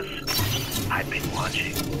CTOS? I've been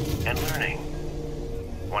watching and learning.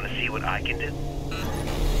 Want to see what I can do?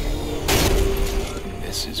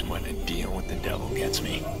 This is when a deal with the devil gets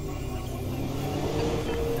me.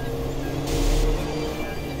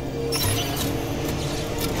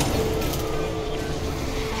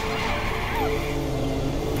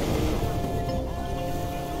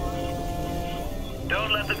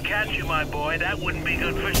 Don't let them catch you, my boy. That wouldn't be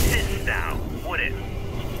good for sis now, would it?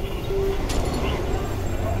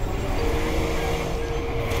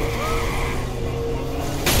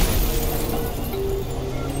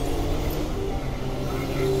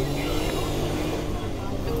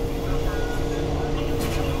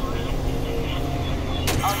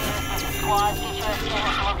 Squad, CTOS team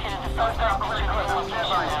has located the suspect.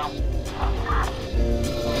 Location now.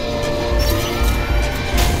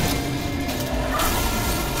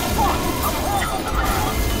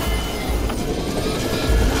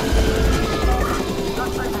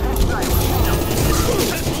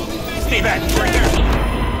 Stay back, right there.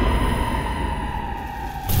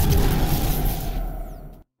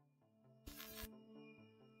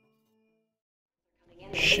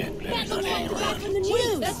 Shit, better not hang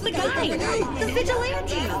around. That's the guy! The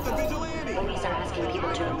vigilante! Police are asking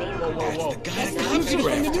people to remain calm. Whoa. That's the news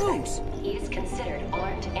from the news! He is considered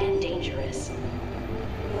armed and dangerous.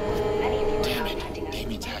 Many of you are Damn contacting us. it,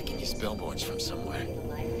 Amy's hacking these billboards from somewhere.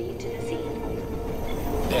 Live feed to the scene.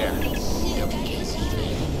 There, WKZ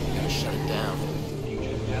van. We gotta shut it down.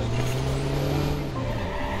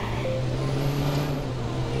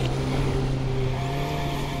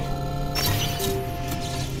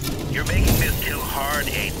 You're making this too hard,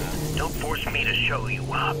 Aiden. Don't force me to show you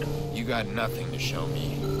up. You got nothing to show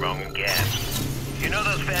me. Wrong again. You know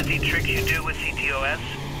those fancy tricks you do with CTOS?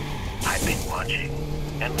 I've been watching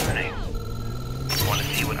and learning. Want to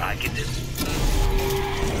see what I can do?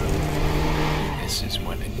 This is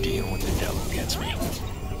when a deal with the devil gets me.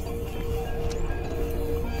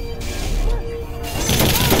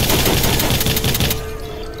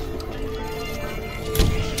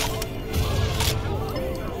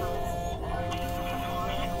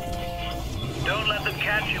 Don't let them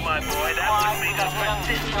catch you, my boy. That wouldn't be good for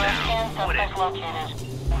sis now, would it? Located.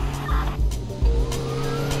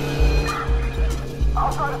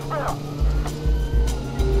 I'll try to spin him.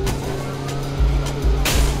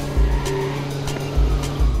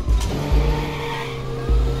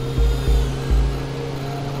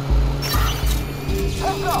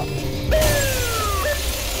 Let's go.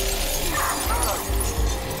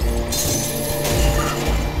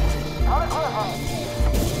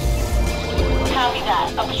 Copy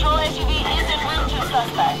that. A patrol SUV is en route to a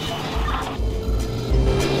suspect.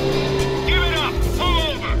 Give it up. Pull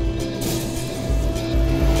over.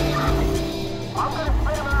 I'm gonna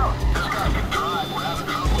spin him out. This guy can drive. We're having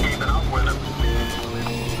trouble keeping up with him.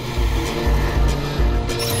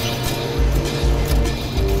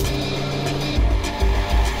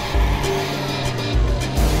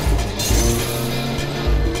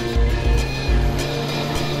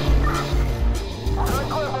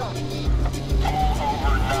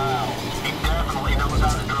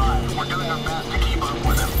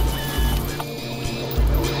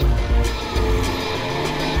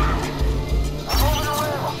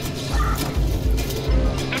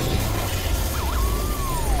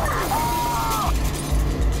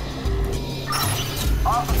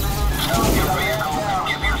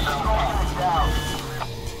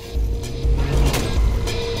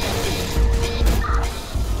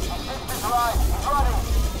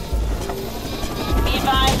 Be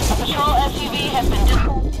advised, a patrol SUV has been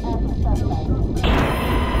dispatched after suspect.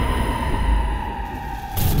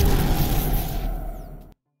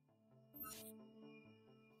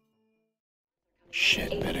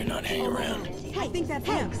 Shit, better not hang around. I think that's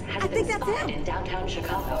him! I think that's him! In downtown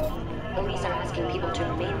Chicago, police are asking people to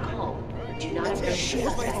remain calm. Do not approach the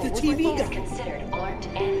suspect. the TV He is guy. considered armed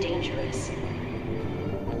and dangerous.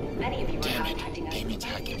 Many of you are Damn contacting it, us. Amy's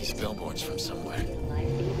hacking these billboards from somewhere. Live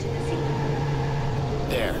feed to the scene.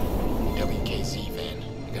 There, WKZ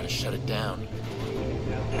van. We gotta shut it down.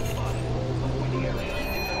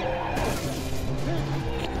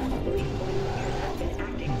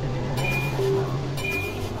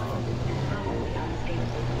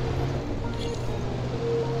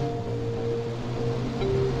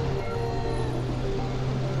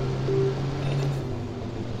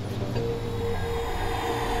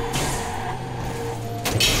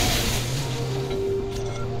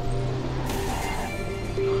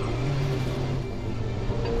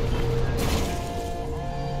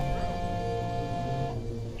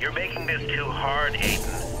 hard,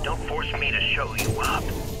 Aiden. Don't force me to show you up.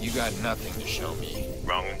 You got nothing to show me.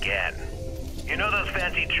 Wrong again. You know those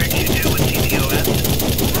fancy tricks you do with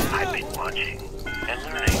TTOS? I've been watching and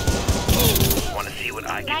learning. Want to see what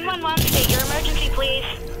I can do? 911, state your emergency, please.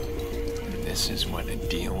 This is what a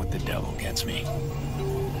deal with the devil gets me.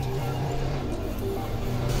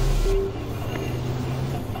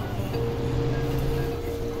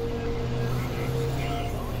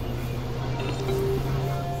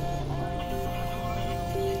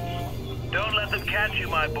 Don't let them catch you,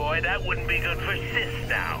 my boy. That wouldn't be good for Sis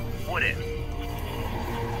now, would it?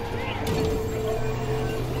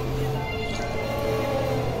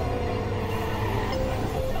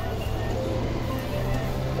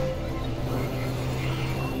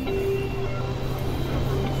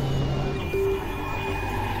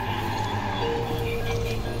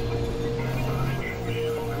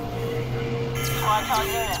 Squad call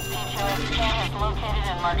units. TTOS scan has located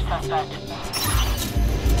and marked suspect.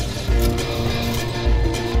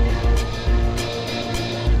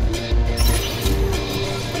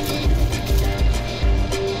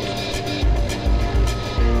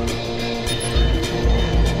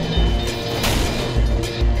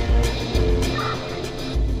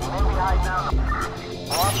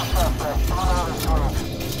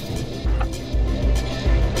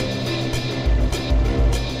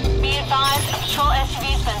 Be advised, a patrol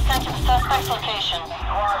SUV's been sent to the suspect's location.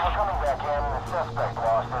 Squad, we're coming back in. The suspect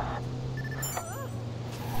lost us.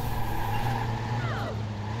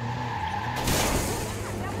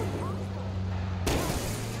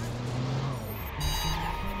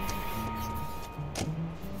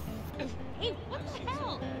 Hey, what the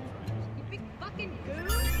hell? You big fucking goon?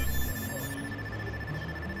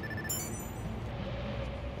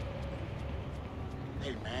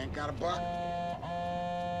 Hey, man, got a buck?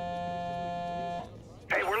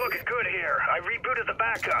 Hey, we're looking good here. I rebooted the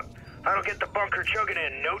backup. That'll get the bunker chugging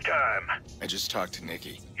in no time. I just talked to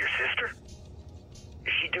Nikki. Your sister?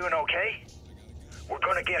 Is she doing okay? We're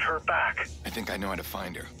gonna get her back. I think I know how to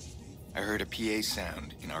find her. I heard a PA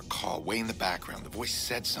sound in our call way in the background. The voice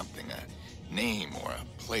said something, a name or a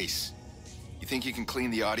place. You think you can clean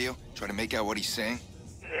the audio? Try to make out what he's saying?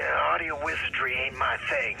 Yeah, audio wizardry ain't my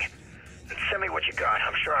thing. Send me what you got.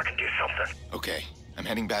 I'm sure I can do something. Okay, I'm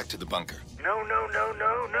heading back to the bunker. No.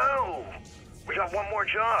 We got one more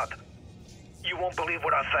job. You won't believe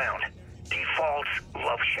what I found. Default's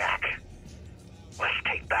Love Shack. Let's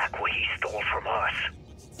take back what he stole from us.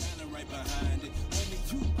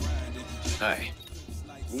 Hi.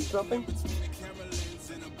 Need something?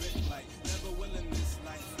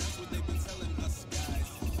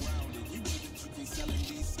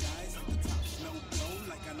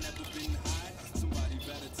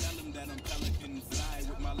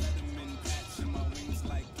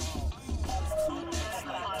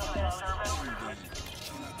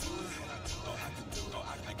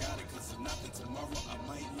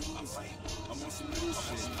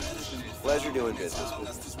 Pleasure doing business with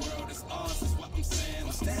you.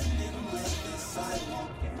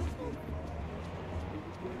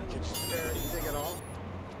 Can you spare anything at all?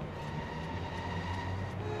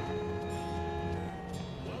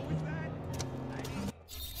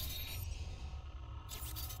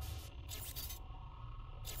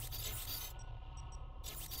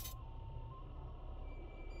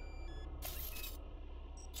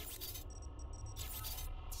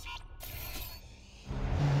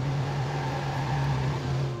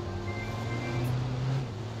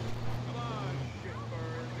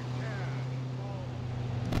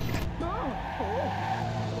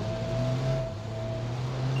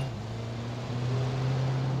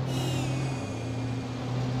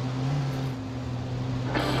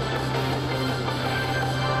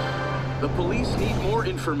 The police need more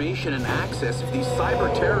information and access if these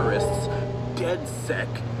cyber terrorists, DedSec,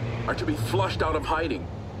 are to be flushed out of hiding.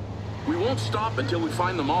 We won't stop until we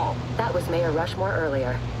find them all. That was Mayor Rushmore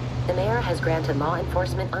earlier. The mayor has granted law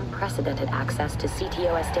enforcement unprecedented access to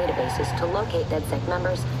CTOS databases to locate DedSec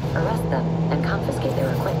members, arrest them, and confiscate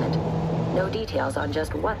their equipment. No details on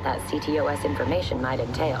just what that CTOS information might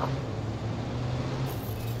entail.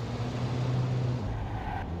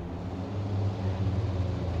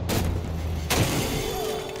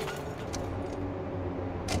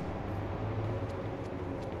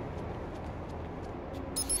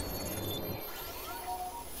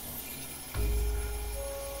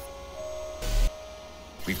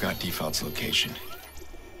 We've got Default's location.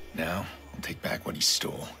 Now, we'll take back what he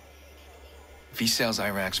stole. If he sells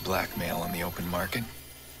Iraq's blackmail on the open market,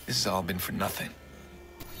 this has all been for nothing.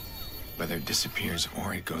 Whether it disappears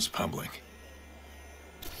or it goes public,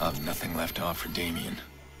 I'll have nothing left to offer Damien.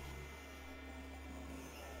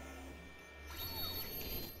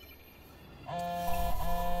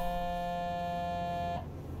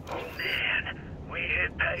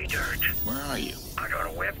 get pay dirt. Where are you? I got a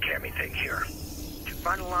webcammy thing here. Just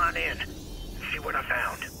run a line in. See what I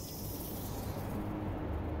found.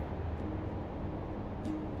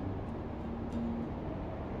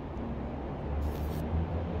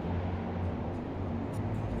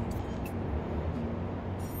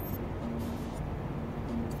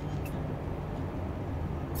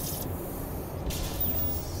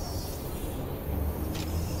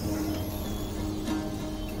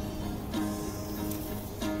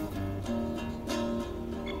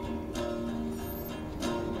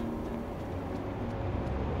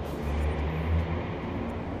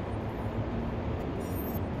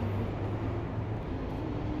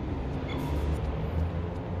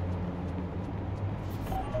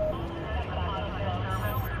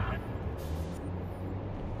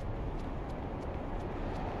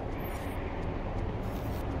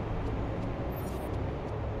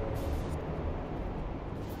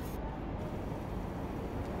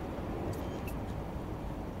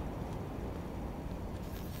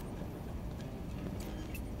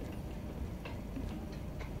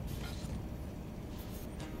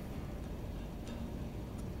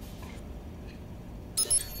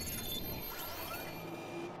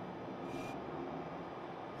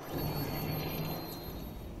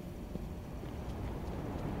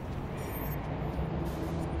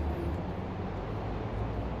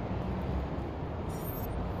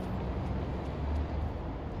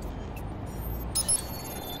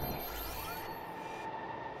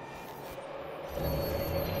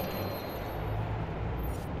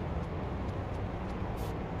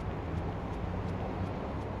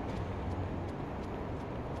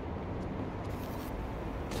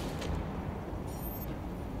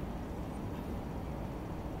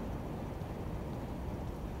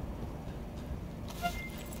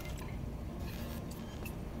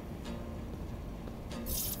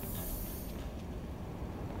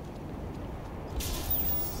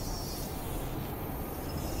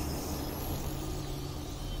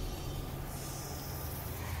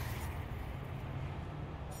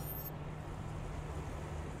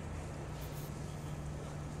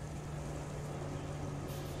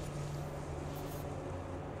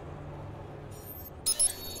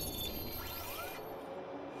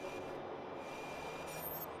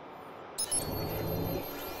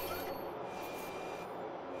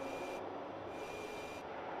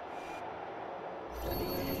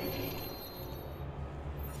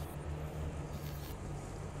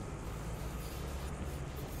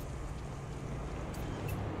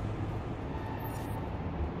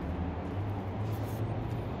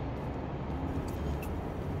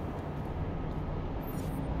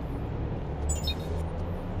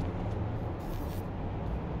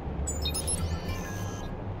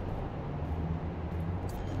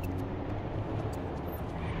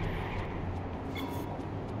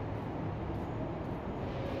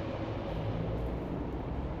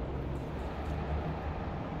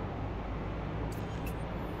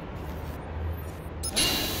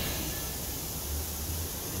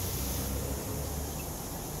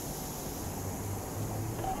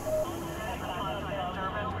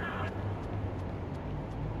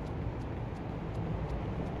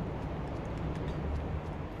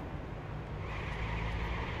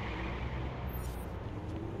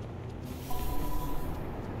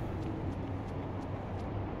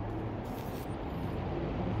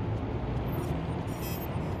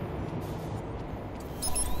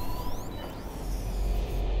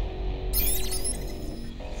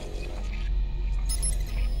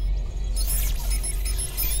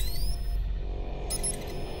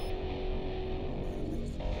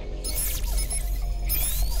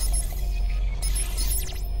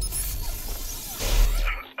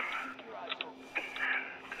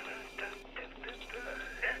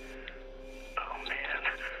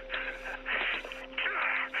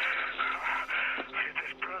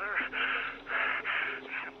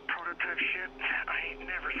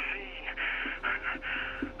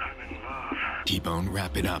 T-Bone,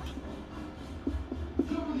 wrap it up.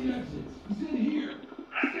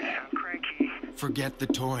 Forget the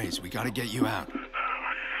toys. We gotta get you out.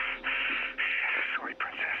 Sorry,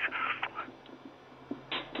 Princess.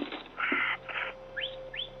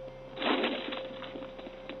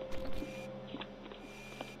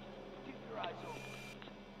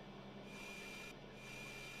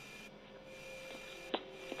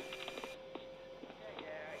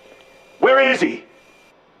 Where is he?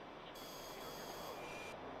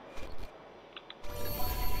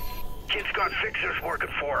 Kid's got fixers working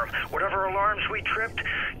for him. Whatever alarms we tripped,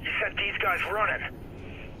 you sent these guys running.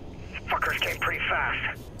 Fuckers came pretty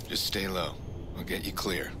fast. Just stay low. I'll get you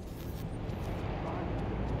clear.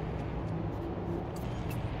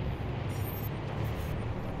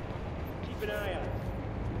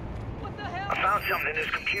 found something in his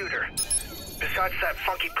computer. Besides that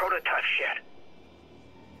funky prototype shit.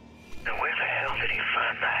 Now where the hell did he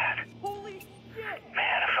find that? Holy shit!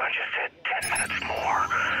 Man, if I just had 10 minutes more.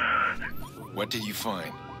 What did you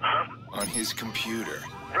find? Huh? On his computer.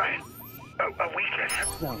 Right. A weakness.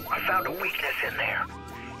 I found a weakness in there.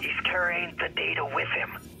 He's carrying the data with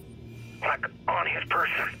him. Like, on his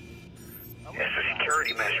person. It's a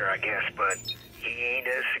security measure, I guess, but he ain't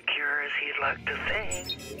as secure as he'd like to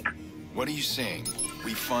think. What are you saying?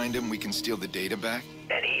 We find him, we can steal the data back?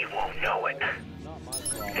 And he won't know it.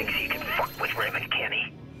 Thinks he can fuck with Raymond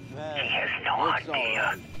Kenny. He has no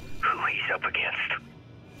idea who he's up against.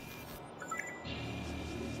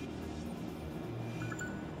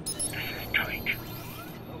 This is tight.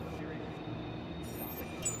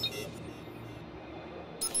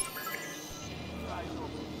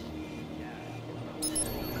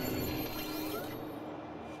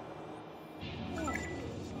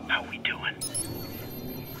 How we doing?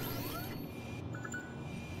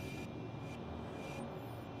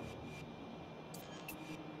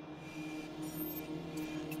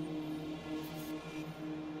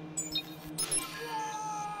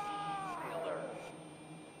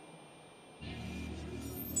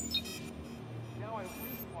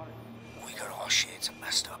 We got all shades of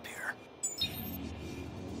messed up here.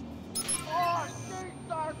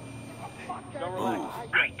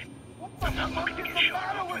 Right. I'm not looking to get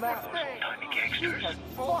shot up with one of those old-timey gangsters.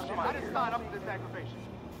 I didn't sign up for this aggravation.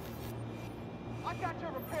 I got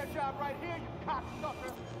your repair job right here, you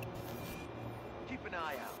cocksucker. Keep an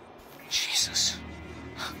eye out. Jesus.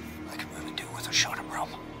 I can really do with a shot of rum.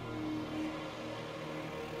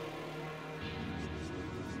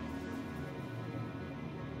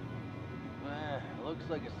 Looks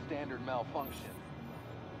like a standard malfunction.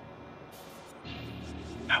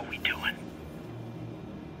 How we doing?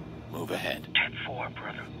 Move ahead. 10-4,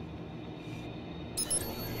 brother.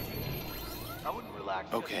 I wouldn't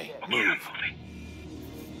relax. Okay, Okay, move. I'm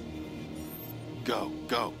moving.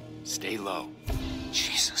 Go. Stay low.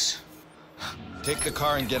 Jesus. Take the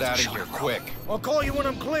car and get out of here, quick. I'll call you when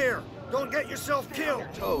I'm clear. Don't get yourself killed.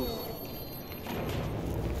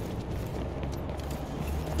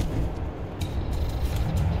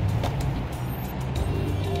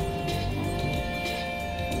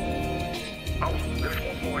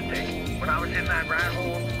 When I was in that rat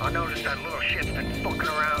hole, I noticed that little shit's been fucking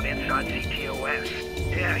around inside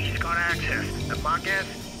CTOS. Yeah, he's got access. And my guess,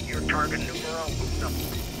 you're target numero uno.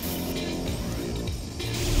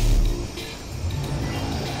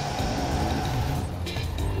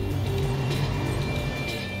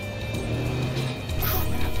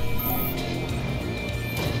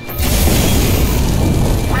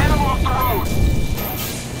 Ran him off the road!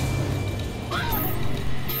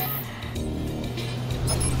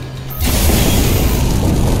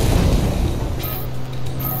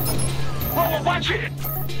 Watch it!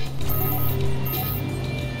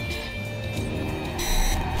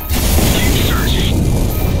 Keep searching.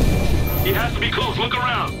 He has to be close. Look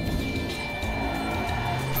around.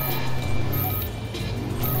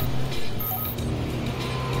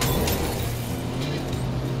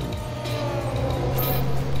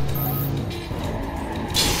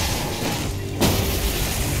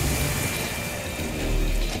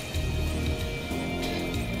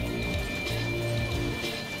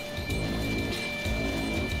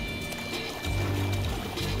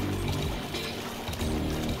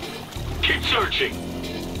 Keep searching.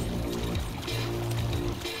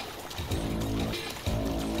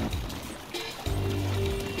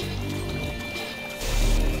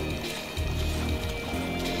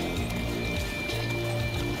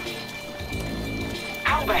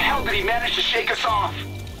 How the hell did he manage to shake us off?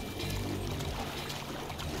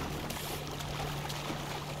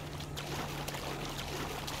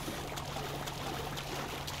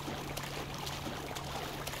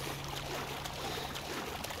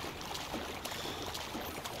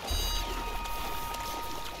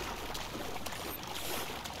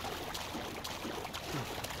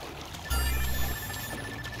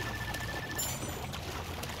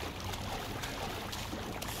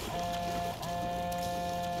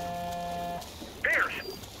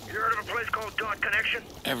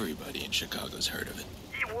 Everybody in Chicago's heard of it.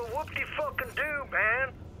 Yeah, well, whoop-de-fucking-do,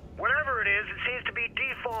 man. Whatever it is, it seems to be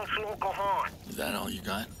default's local haunt. Is that all you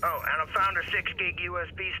got? Oh, and I found a 6-gig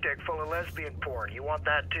USB stick full of lesbian porn. You want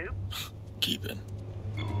that, too? Keep it.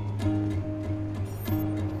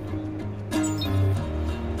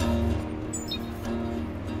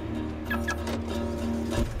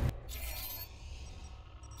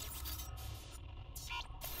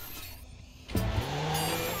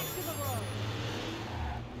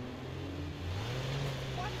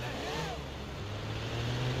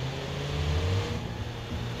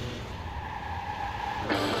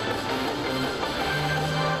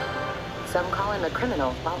 Some call him a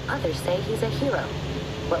criminal, while others say he's a hero.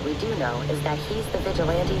 What we do know is that he's the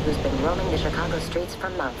vigilante who's been roaming the Chicago streets for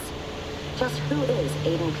months. Just who is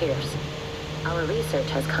Aiden Pearce? Our research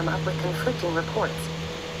has come up with conflicting reports.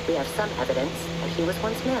 We have some evidence that he was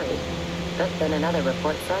once married, but then another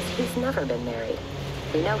report says he's never been married.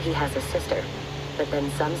 We know he has a sister, but then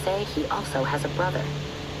some say he also has a brother.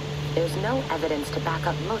 There's no evidence to back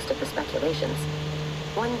up most of the speculations.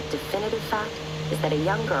 One definitive fact is that a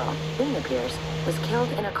young girl, Lena Pearce, was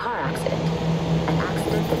killed in a car accident. An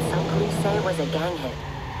accident that some police say was a gang hit.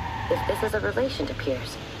 If this is a relation to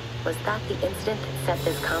Pearce, was that the incident that set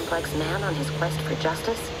this complex man on his quest for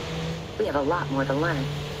justice? We have a lot more to learn.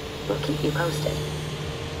 We'll keep you posted.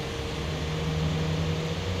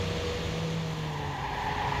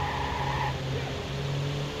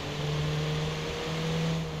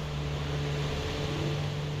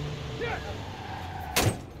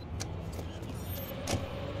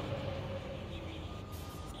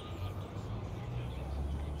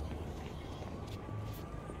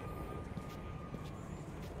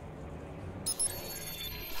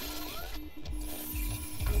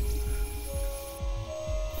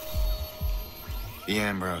 The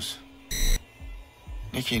Ambrose.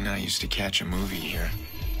 Nikki and I used to catch a movie here,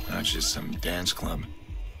 not just some dance club.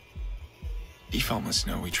 Default must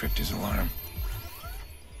know we tripped his alarm.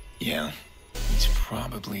 Yeah, he's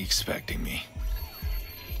probably expecting me.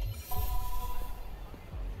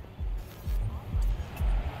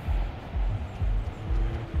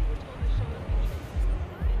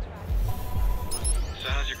 So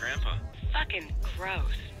how's your grandpa? Fucking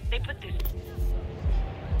gross. They put this...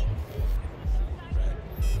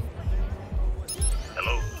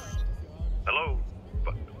 Hello? Hello?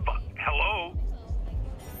 Hello?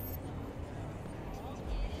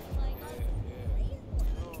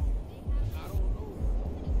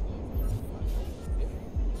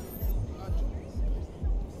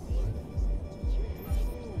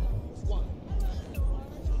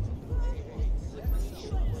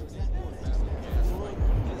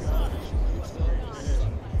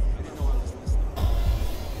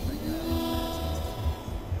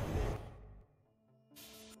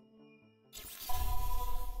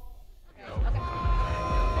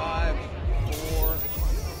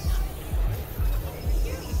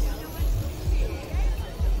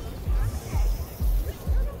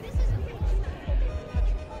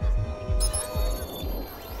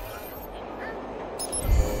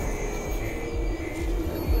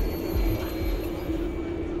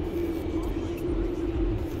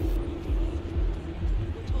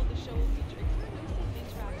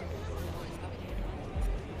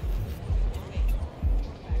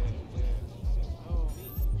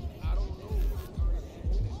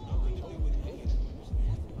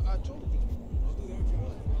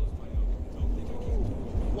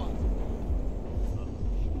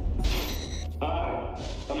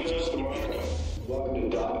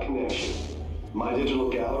 My digital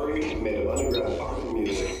gallery made of underground art and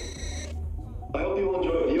music. I hope you'll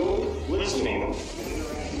enjoy viewing, listening.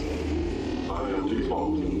 I am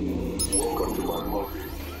Default.